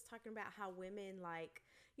industry, he was talking about how women, like,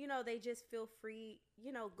 you know, they just feel free,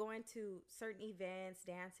 you know, going to certain events,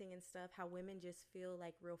 dancing and stuff, how women just feel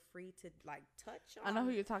like real free to like touch on, I know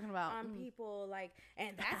who you're talking about. on people, like,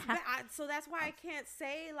 and that's so that's why I can't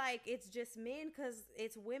say like it's just men, because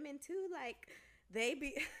it's women too, like they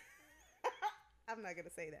be I'm not gonna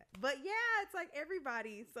say that, but yeah, it's like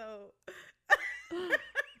everybody. So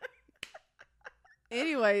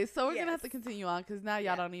anyway, so we're gonna have to continue on, because now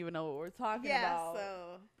y'all don't even know what we're talking about.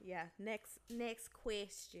 So yeah, next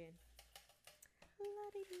question.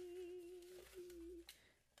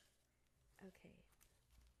 Okay.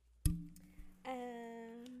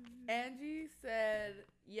 Angie said,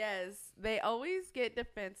 yes, they always get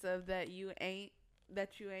defensive that you ain't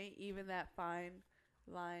even that fine.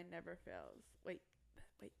 Line never fails. Wait.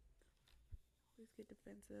 Always get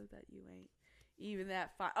defensive that you ain't even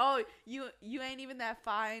that fine. Oh, you ain't even that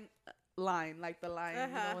fine. Line, like the line. You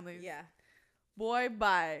know, when they, yeah. Boy,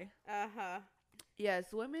 bye. Yes,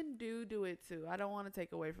 women do it too. I don't want to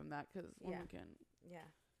take away from that, because women can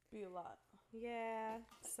be a lot. Yeah.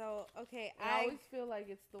 So okay, I always feel like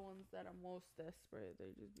it's the ones that are most desperate.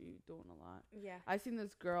 They just be doing a lot. Yeah. I seen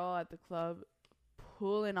this girl at the club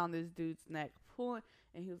pulling on this dude's neck,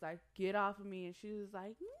 and he was like, "Get off of me!" And she was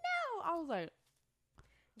like, "No." I was like,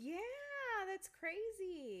 "Yeah, that's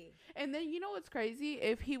crazy." And then, you know what's crazy?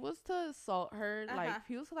 If he was to assault her, like if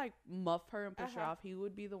he was to like muff her and push her off, he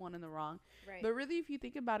would be the one in the wrong. Right. But really, if you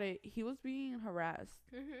think about it, he was being harassed.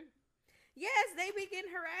 Yes, they be getting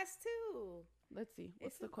harassed too. Let's see.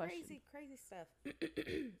 What's the question? Crazy stuff.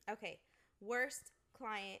 Okay. Worst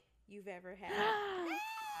client you've ever had?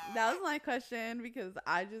 That was my question, because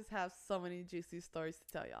I just have so many juicy stories to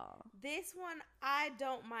tell y'all. This one I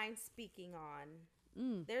don't mind speaking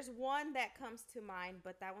on. There's one that comes to mind,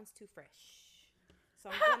 but that one's too fresh. So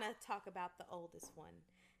I'm going to talk about the oldest one,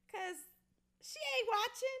 because she ain't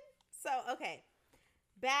watching. So, okay.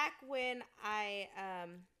 Back when I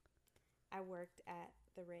worked at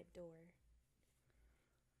the Red Door.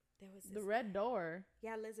 There was the Red Door.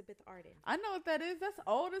 Yeah, Elizabeth Arden. I know what that is. That's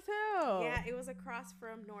old as hell. Yeah, it was across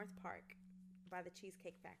from North Park by the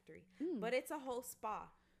Cheesecake Factory. But it's a whole spa.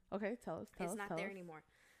 Okay, tell us. It's not there anymore.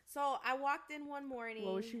 So I walked in one morning.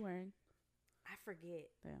 What was she wearing? I forget.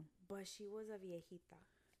 Damn. But she was a viejita.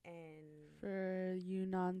 And for you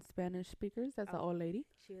non-Spanish speakers, that's an old lady.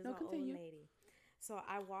 She was an old lady. So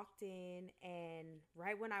I walked in, and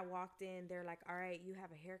right when I walked in, they're like, "All right, you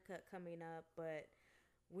have a haircut coming up, but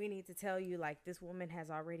we need to tell you, like, this woman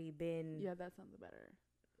has already been..." Yeah, that sounds better.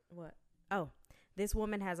 What? Oh, this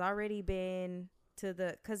woman has already been to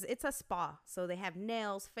the... Because it's a spa. So they have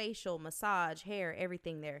nails, facial, massage, hair,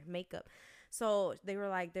 everything there, makeup. So they were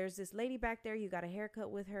like, "There's this lady back there. You got a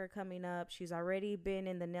haircut with her coming up. She's already been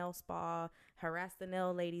in the nail spa, harassed the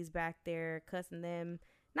nail ladies back there, cussing them.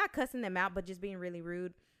 Not cussing them out, but just being really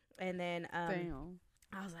rude." And then... Damn.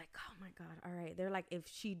 I was like, "Oh my God." All right. They're like, "If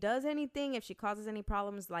she does anything, if she causes any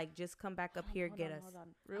problems, like, just come back up here, get us." Hold on.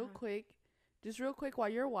 Real quick, while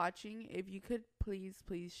you're watching, if you could please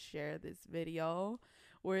share this video,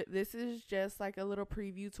 where this is just like a little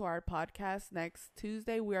preview to our podcast. Next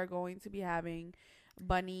Tuesday, we are going to be having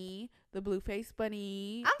Bunny, the blue-faced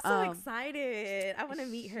bunny. I'm so excited. I want to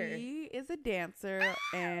meet her. She is a dancer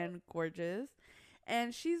and gorgeous.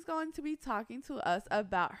 And she's going to be talking to us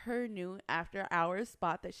about her new after hours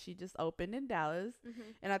spot that she just opened in Dallas.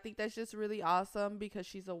 And I think that's just really awesome, because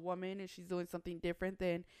she's a woman and she's doing something different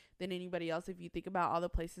than anybody else. If you think about all the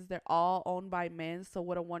places, they're all owned by men. So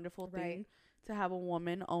what a wonderful thing to have a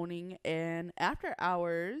woman owning an after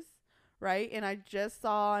hours, right? And I just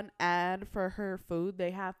saw an ad for her food.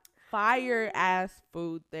 They have fire ass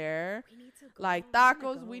food there. We need to go. Like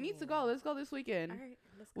tacos. We need to go. Let's go this weekend. All right.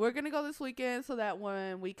 We're going to go this weekend, so that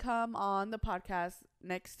when we come on the podcast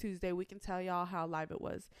next Tuesday, we can tell y'all how live it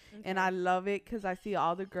was. Okay. And I love it, because I see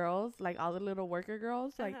all the girls, like all the little worker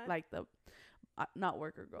girls, like the, not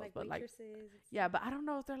worker girls, like but waitresses. Yeah, but I don't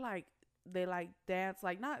know if they dance,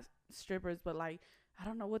 like not strippers, but like, I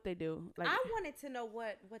don't know what they do. Like, I wanted to know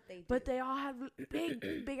what they do. But they all have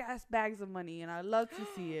big ass bags of money, and I love to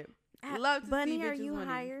see it. Love to Bunny, see are you money.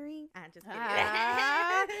 Hiring? I'm just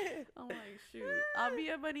kidding. I'll be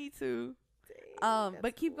a bunny too. Dang,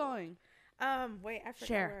 But keep cool. going. Wait, I forgot.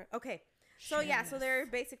 Share. Okay. So yeah, so they're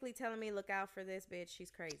basically telling me, look out for this bitch. She's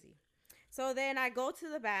crazy. So then I go to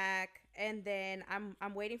the back, and then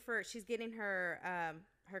I'm waiting for. She's getting her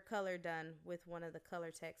her color done with one of the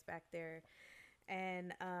color techs back there,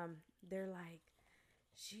 and they're like,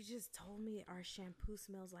 she just told me our shampoo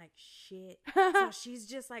smells like shit. So she's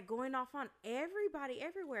just like going off on everybody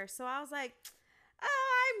everywhere. So I was like,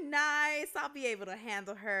 oh, I'm nice. I'll be able to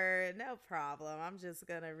handle her. No problem. I'm just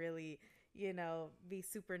gonna really, be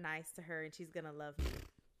super nice to her, and she's gonna love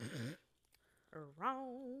me.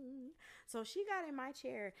 Wrong. So she got in my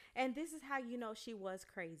chair, and this is how you know she was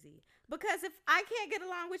crazy. Because if I can't get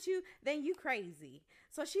along with you, then you crazy.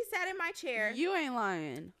 So she sat in my chair. You ain't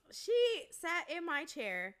lying. She sat in my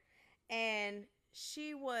chair, and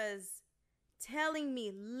she was telling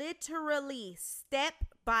me literally step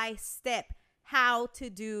by step how to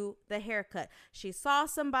do the haircut. She saw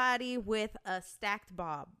somebody with a stacked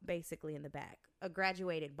bob basically in the back, a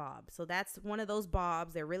graduated bob. So that's one of those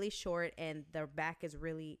bobs. They're really short and their back is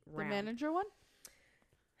really round. The manager one?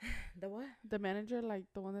 The what? The manager, like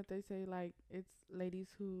the one that they say, like it's ladies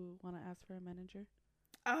who want to ask for a manager.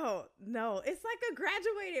 Oh, no. It's like a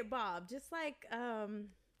graduated bob. Just like,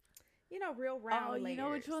 real round layers. You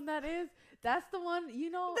know which one that is? That's the one,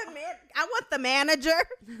 I want the manager.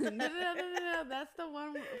 No. That's the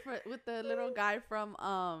one with the little guy from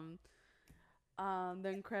The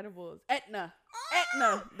Incredibles. Etna.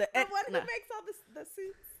 The one who makes all the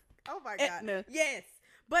suits. Oh my God. Yes.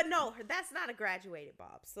 But no, that's not a graduated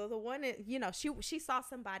bob. So the one, she saw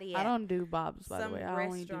somebody I don't do bobs, by the way. I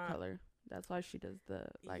only do restaurant. color. That's why she does the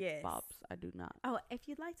bobs. I do not. Oh, if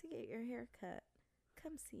you'd like to get your hair cut,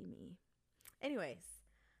 come see me. Anyways,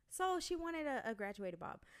 so she wanted a graduated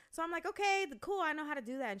bob. So I'm like, okay, cool. I know how to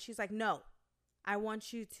do that. And she's like, no, I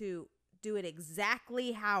want you to do it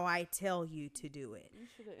exactly how I tell you to do it. You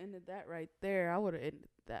should have ended that right there. I would have ended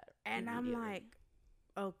that. And I'm like,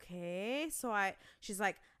 okay. So she's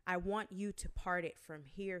like, I want you to part it from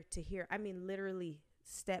here to here. I mean, literally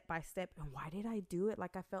step by step. And why did I do it?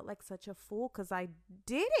 Like, I felt like such a fool because I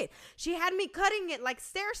did it. She had me cutting it like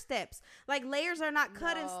stair steps. Like, layers are not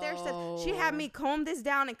cut in stair steps. She had me comb this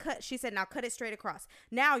down and cut. She said, now cut it straight across.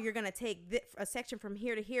 Now you're going to take a section from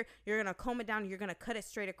here to here. You're going to comb it down. And you're going to cut it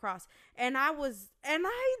straight across. And I was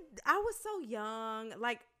so young.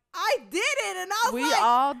 Like, I did it, and I was we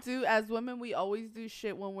all do. As women, we always do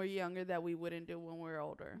shit when we're younger that we wouldn't do when we're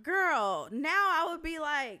older. Girl, now I would be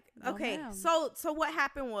like, no, okay, ma'am. so what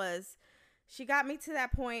happened was she got me to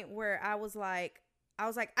that point where I was like,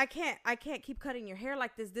 I can't keep cutting your hair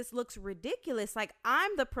like this. This looks ridiculous. Like,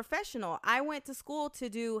 I'm the professional. I went to school to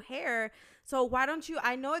do hair. So why don't you,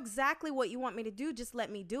 I know exactly what you want me to do. Just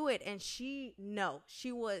let me do it. And she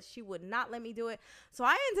would not let me do it. So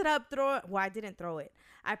I ended up I didn't throw it.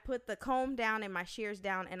 I put the comb down and my shears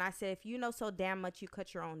down. And I said, if you know so damn much, you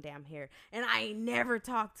cut your own damn hair. And I never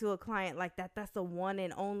talked to a client like that. That's the one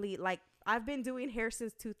and only, like, I've been doing hair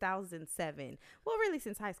since 2007. Well, really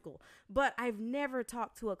since high school. But I've never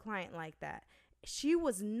talked to a client like that. She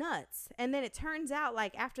was nuts. And then it turns out,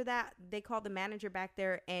 like, after that, they called the manager back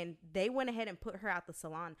there and they went ahead and put her out the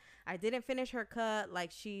salon. I didn't finish her cut.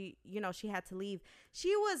 Like, she had to leave.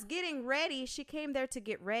 She was getting ready. She came there to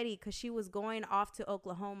get ready because she was going off to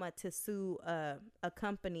Oklahoma to sue a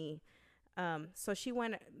company. So she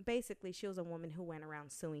was a woman who went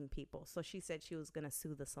around suing people. So she said she was going to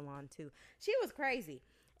sue the salon too. She was crazy.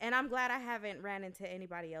 And I'm glad I haven't ran into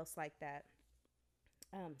anybody else like that,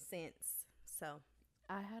 since. So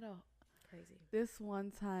I had crazy this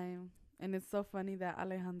one time, and it's so funny that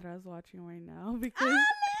Alejandra is watching right now because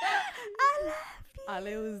I love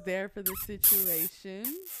you. Ale was there for the situation.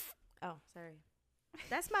 Oh, sorry.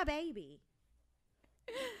 That's my baby.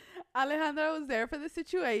 Alejandra was there for the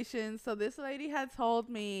situation. So this lady had told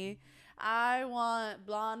me, I want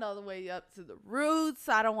blonde all the way up to the roots.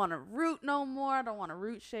 I don't want to root no more. I don't want to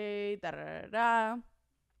root shade. Da da da da.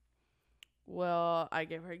 Well, I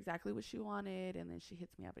gave her exactly what she wanted, and then she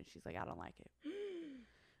hits me up and she's like, I don't like it.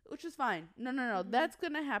 Which is fine. No. Mm-hmm. That's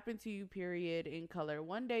going to happen to you, period, in color.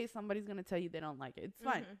 One day somebody's going to tell you they don't like it. It's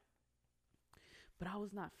fine. But I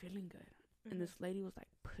was not feeling good. And this lady was like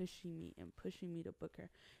pushing me to book her.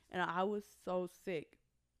 And I was so sick.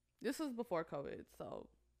 This was before COVID. So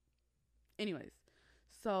anyways,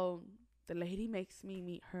 so the lady makes me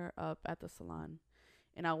meet her up at the salon.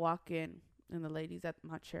 And I walk in and the lady's at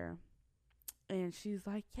my chair. And she's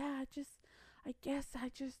like, yeah,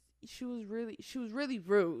 she was really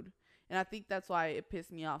rude. And I think that's why it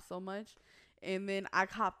pissed me off so much. And then I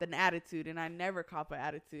copped an attitude, and I never cop an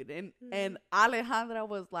attitude. And Alejandra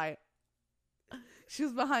was like, She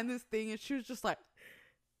was behind this thing, and she was just like,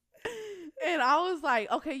 and I was like,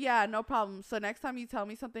 okay, yeah, no problem. So next time you tell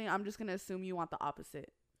me something, I'm just gonna assume you want the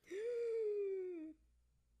opposite.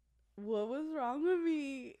 What was wrong with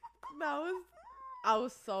me? I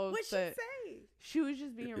was so What'd upset. she say? She was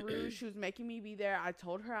just being rude. She was making me be there. I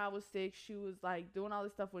told her I was sick. She was like doing all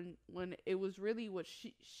this stuff when it was really what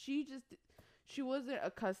she wasn't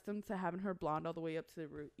accustomed to having her blonde all the way up to the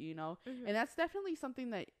root, you know? Mm-hmm. And that's definitely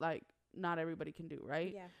something that like not everybody can do,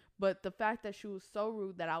 right? Yeah. But the fact that she was so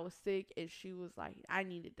rude that I was sick and she was like, I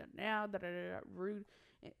need it done now, rude.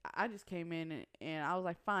 And I just came in and I was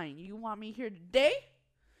like, fine, you want me here today?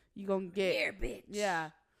 You gonna get here, bitch. Yeah.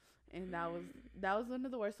 And that was one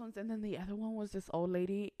of the worst ones. And then the other one was this old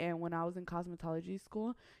lady. And when I was in cosmetology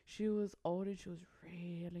school, she was old and she was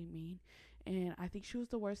really mean. And I think she was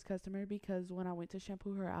the worst customer because when I went to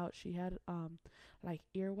shampoo her out, she had like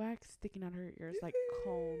earwax sticking out her ears, like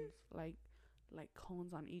cones, like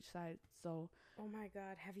cones on each side. So oh my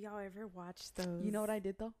God, have y'all ever watched those? you know what I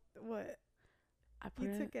did though? What? I put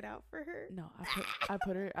You took it out for her? No, I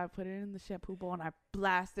put it in the shampoo bowl and I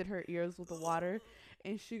blasted her ears with the water,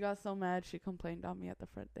 and she got so mad she complained on me at the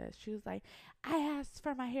front desk. She was like, I asked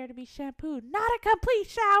for my hair to be shampooed, not a complete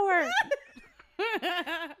shower.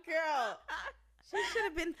 Girl, she should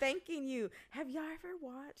have been thanking you. Have y'all ever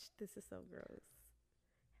watched? This is so gross.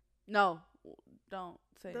 No, don't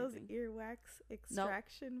say Those anything. earwax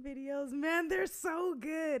extraction videos, man, they're so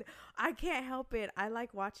good. I can't help it. I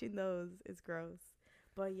like watching those. It's gross.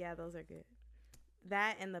 But yeah, those are good.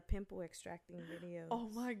 That and the pimple extracting videos. Oh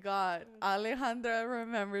my God. Alejandra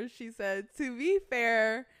remembers, she said, to be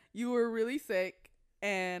fair, you were really sick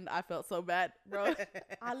and I felt so bad, bro.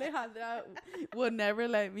 Alejandra will never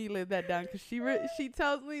let me live that down because she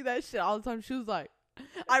tells me that shit all the time. She was like,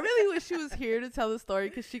 I really wish she was here to tell the story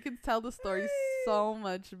because she can tell the story so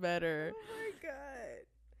much better. Oh my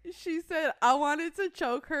God. She said, I wanted to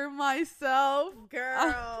choke her myself.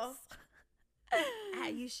 Girl.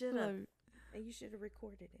 You should have. And you should have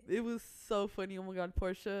recorded it. It was so funny. Oh my God,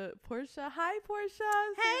 Portia. Hi, Portia.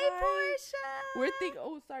 Hey,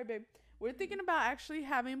 Portia. We're thinking about actually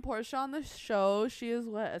having Portia on the show. She is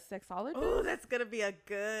what, a sexologist? Oh, that's gonna be a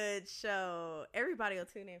good show. Everybody will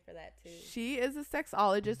tune in for that too. She is a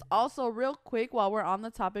sexologist. Also, real quick, while we're on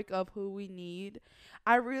the topic of who we need,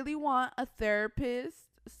 I really want a therapist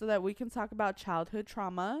so that we can talk about childhood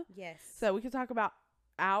trauma. Yes. So that we can talk about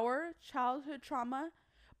our childhood trauma,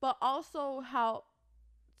 but also how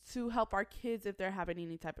to help our kids if they're having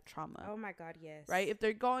any type of trauma. Oh my God, yes. Right? If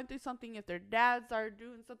they're going through something, if their dads are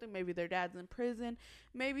doing something, maybe their dad's in prison,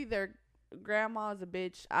 maybe their grandma's a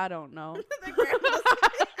bitch. I don't know. Their grandma's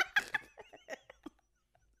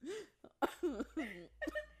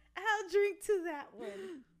I'll drink to that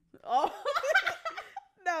one. Oh.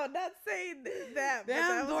 No, not saying that. Damn, but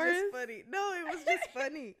that was Doris. just funny. No, it was just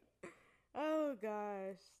funny. Oh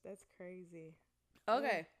gosh, that's crazy.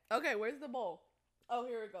 Okay, where's the bowl? Oh,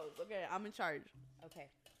 here it goes. Okay, I'm in charge. Okay.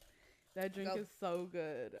 That drink is so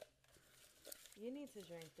good. You need to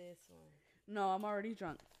drink this one. No, I'm already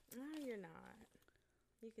drunk. No, you're not.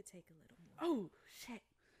 You could take a little more. Oh, shit.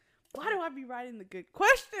 Why do I be writing the good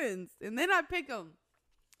questions? And then I pick them.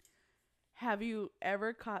 Have you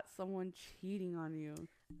ever caught someone cheating on you?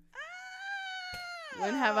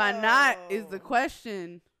 When have I not is the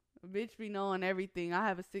question. Bitch be knowing everything. I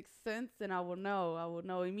have a sixth sense and I will know. I will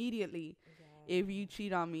know immediately if you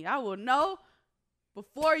cheat on me. I will know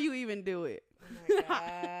before you even do it. Oh my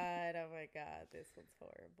God. Oh my God. This one's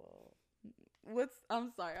horrible.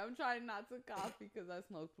 I'm sorry. I'm trying not to cough because I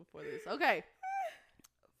smoked before this. Okay.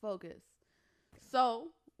 Focus.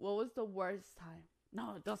 So, what was the worst time?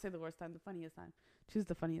 No, don't say the worst time. The funniest time. Choose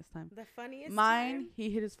the funniest time. The funniest Mine, time? he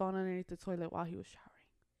hid his phone underneath the toilet while he was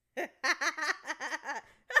showering.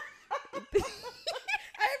 I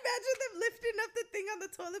imagine them lifting up the thing on the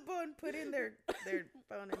toilet bowl and putting their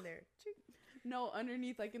phone in there. No,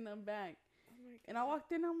 underneath, like in the back. Oh and I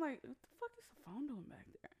walked in, I'm like, what the fuck is the phone doing back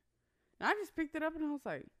there? And I just picked it up and I was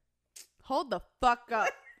like, hold the fuck up.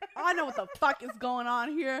 I know what the fuck is going on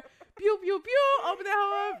here. Pew, pew, pew. Open the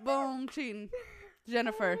hell up. Boom, cheating.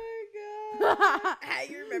 Jennifer. Oh my God.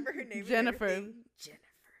 You remember her name? Jennifer. Jennifer.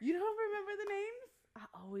 You don't remember the names? I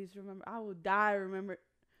always remember. I will die remember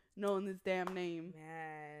knowing this damn name.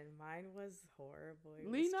 Man, mine was horrible.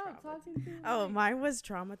 Lena, talking to me. Oh, mine was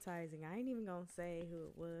traumatizing. I ain't even gonna say who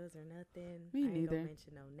it was or nothing. Me I ain't neither. gonna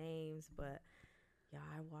mention no names, but yeah,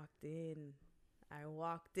 I walked in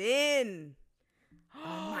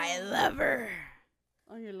on my lover.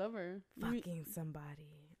 On your lover. Fucking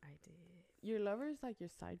somebody. I did. Your lover is like your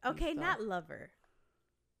side piece. Okay, though. not lover.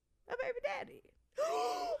 A baby daddy.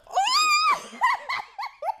 Oh!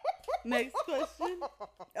 Next question.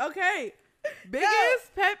 Okay.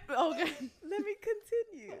 Biggest pet. Okay. Let me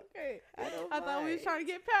continue. Okay. I thought we was trying to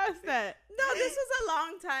get past that. No, this was a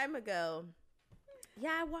long time ago.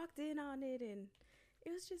 Yeah, I walked in on it and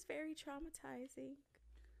it was just very traumatizing.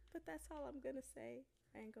 But that's all I'm going to say.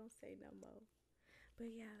 I ain't going to say no more. But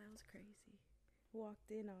yeah, that was crazy. Walked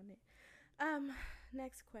in on it.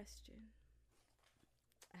 Next question.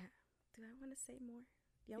 Do I want to say more?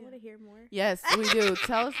 Y'all want to hear more? Yes, we do.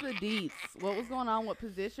 Tell us the deets. What was going on? What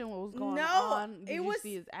position? What was going on? Did you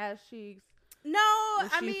see his ass cheeks? No,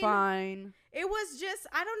 was she fine? It was just,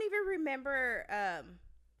 I don't even remember,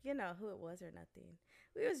 who it was or nothing.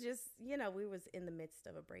 We was just, we was in the midst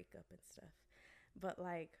of a breakup and stuff. But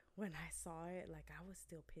like when I saw it, like I was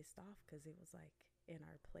still pissed off because it was like in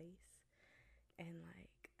our place. And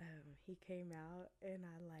like he came out and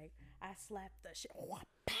I slapped the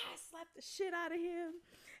shit out of him,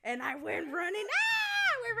 and I went running.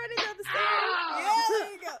 We're running down the stairs. Yeah,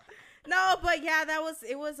 there you go. No, but yeah,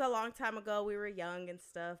 it was a long time ago. We were young and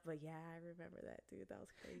stuff, but yeah, I remember that, dude. That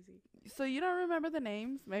was crazy. So you don't remember the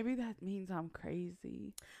names? Maybe that means I'm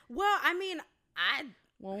crazy. Well, I mean,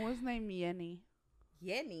 one was named Yenny.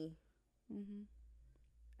 Yenny. Mhm.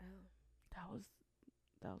 Oh, that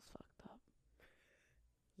was fucked up.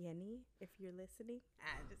 Yenny, if you're listening.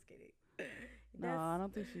 I'm just kidding. No, I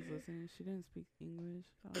don't think she's listening. She didn't speak English.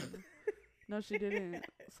 No, she didn't.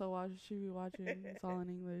 So why should she be watching? It's all in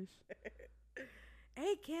English.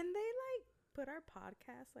 Hey, can they put our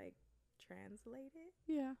podcast translated?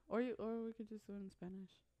 Yeah, or we could just do it in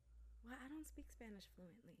Spanish. Well, I don't speak Spanish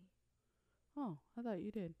fluently. Oh, I thought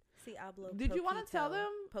you did. Si hablo Did you want to tell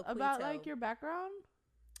them about your background?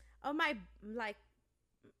 Oh, my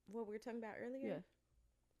what we were talking about earlier? Yeah.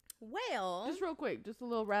 Well, just real quick, just a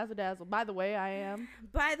little razzle-dazzle. By the way,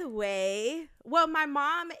 well, my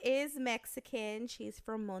mom is Mexican. She's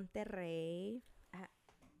from Monterrey.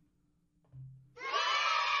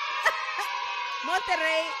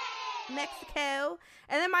 Monterrey, Mexico.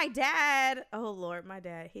 And then my dad, oh Lord,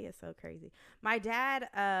 he is so crazy. My dad,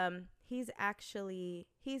 he's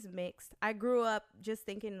mixed. I grew up just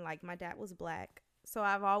thinking my dad was black. So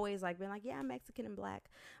I've always been yeah, I'm Mexican and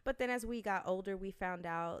black. But then as we got older, we found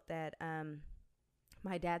out that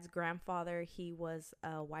my dad's grandfather, he was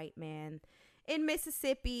a white man in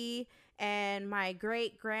Mississippi, and my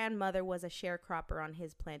great grandmother was a sharecropper on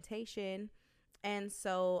his plantation. And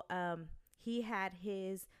so he had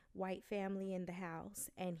his white family in the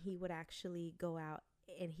house, and he would actually go out,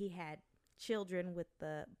 and he had children with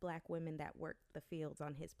the black women that worked the fields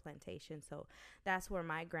on his plantation. So that's where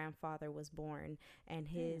my grandfather was born and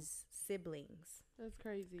his siblings. That's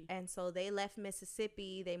crazy. And so they left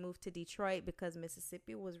Mississippi. They moved to Detroit because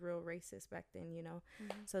Mississippi was real racist back then,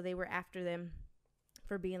 Mm-hmm. So they were after them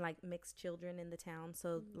for being mixed children in the town.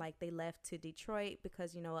 So they left to Detroit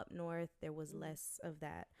because, up north there was less of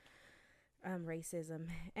that racism.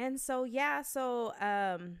 And so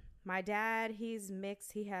my dad, he's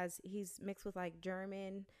mixed. He's mixed with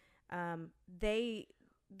German. They're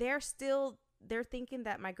thinking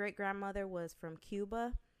that my great grandmother was from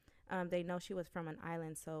Cuba. They know she was from an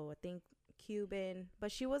island, so I think Cuban,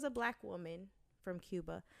 but she was a black woman from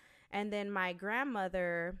Cuba. And then my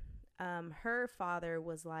grandmother, her father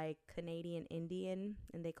was Canadian Indian,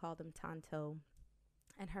 and they called him Tonto,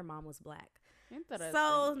 and her mom was black. Interesting.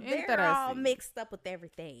 So they're all mixed up with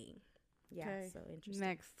everything. Yeah, okay. So interesting.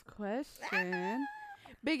 Next question.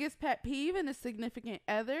 Biggest pet peeve in a significant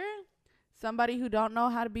other? Somebody who don't know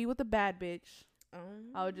how to be with a bad bitch.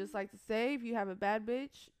 I would just like to say, if you have a bad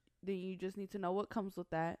bitch, then you just need to know what comes with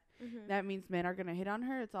that. Mm-hmm. That means men are going to hit on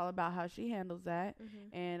her. It's all about how she handles that.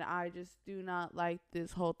 Mm-hmm. And I just do not like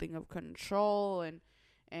this whole thing of control and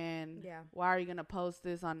why are you going to post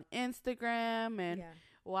this on Instagram and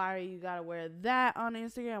why you gotta wear that on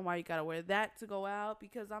Instagram? Why you gotta wear that to go out?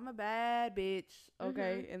 Because I'm a bad bitch,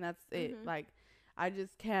 okay? Mm-hmm. And that's it. I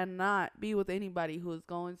just cannot be with anybody who is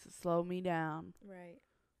going to slow me down. Right.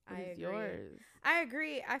 I agree. Yours. I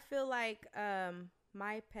agree. I feel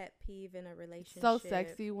my pet peeve in a relationship. So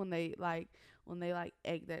sexy when they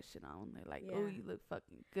egg that shit on. They're oh, you look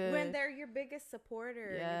fucking good. When they're your biggest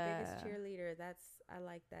supporter, your biggest cheerleader. I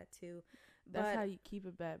like that too. That's how you keep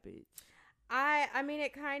a bad bitch. I mean,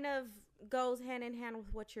 it kind of goes hand in hand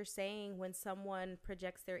with what you're saying when someone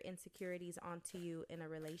projects their insecurities onto you in a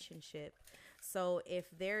relationship. So if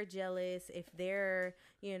they're jealous, if they're,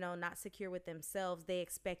 not secure with themselves, they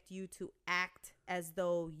expect you to act as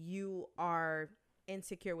though you are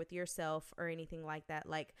insecure with yourself or anything like that.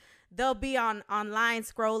 Like they'll be online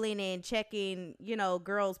scrolling and checking, you know,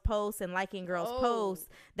 girls' posts and liking girls' posts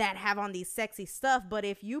that have on these sexy stuff. But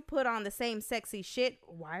if you put on the same sexy shit,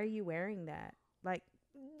 why are you wearing that? Like,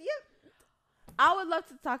 yeah. I would love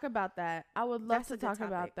to talk about that. That's a good talk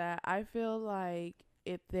about topic. that. I feel like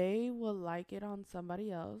if they will like it on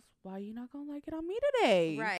somebody else, why you not gonna like it on me today? Right.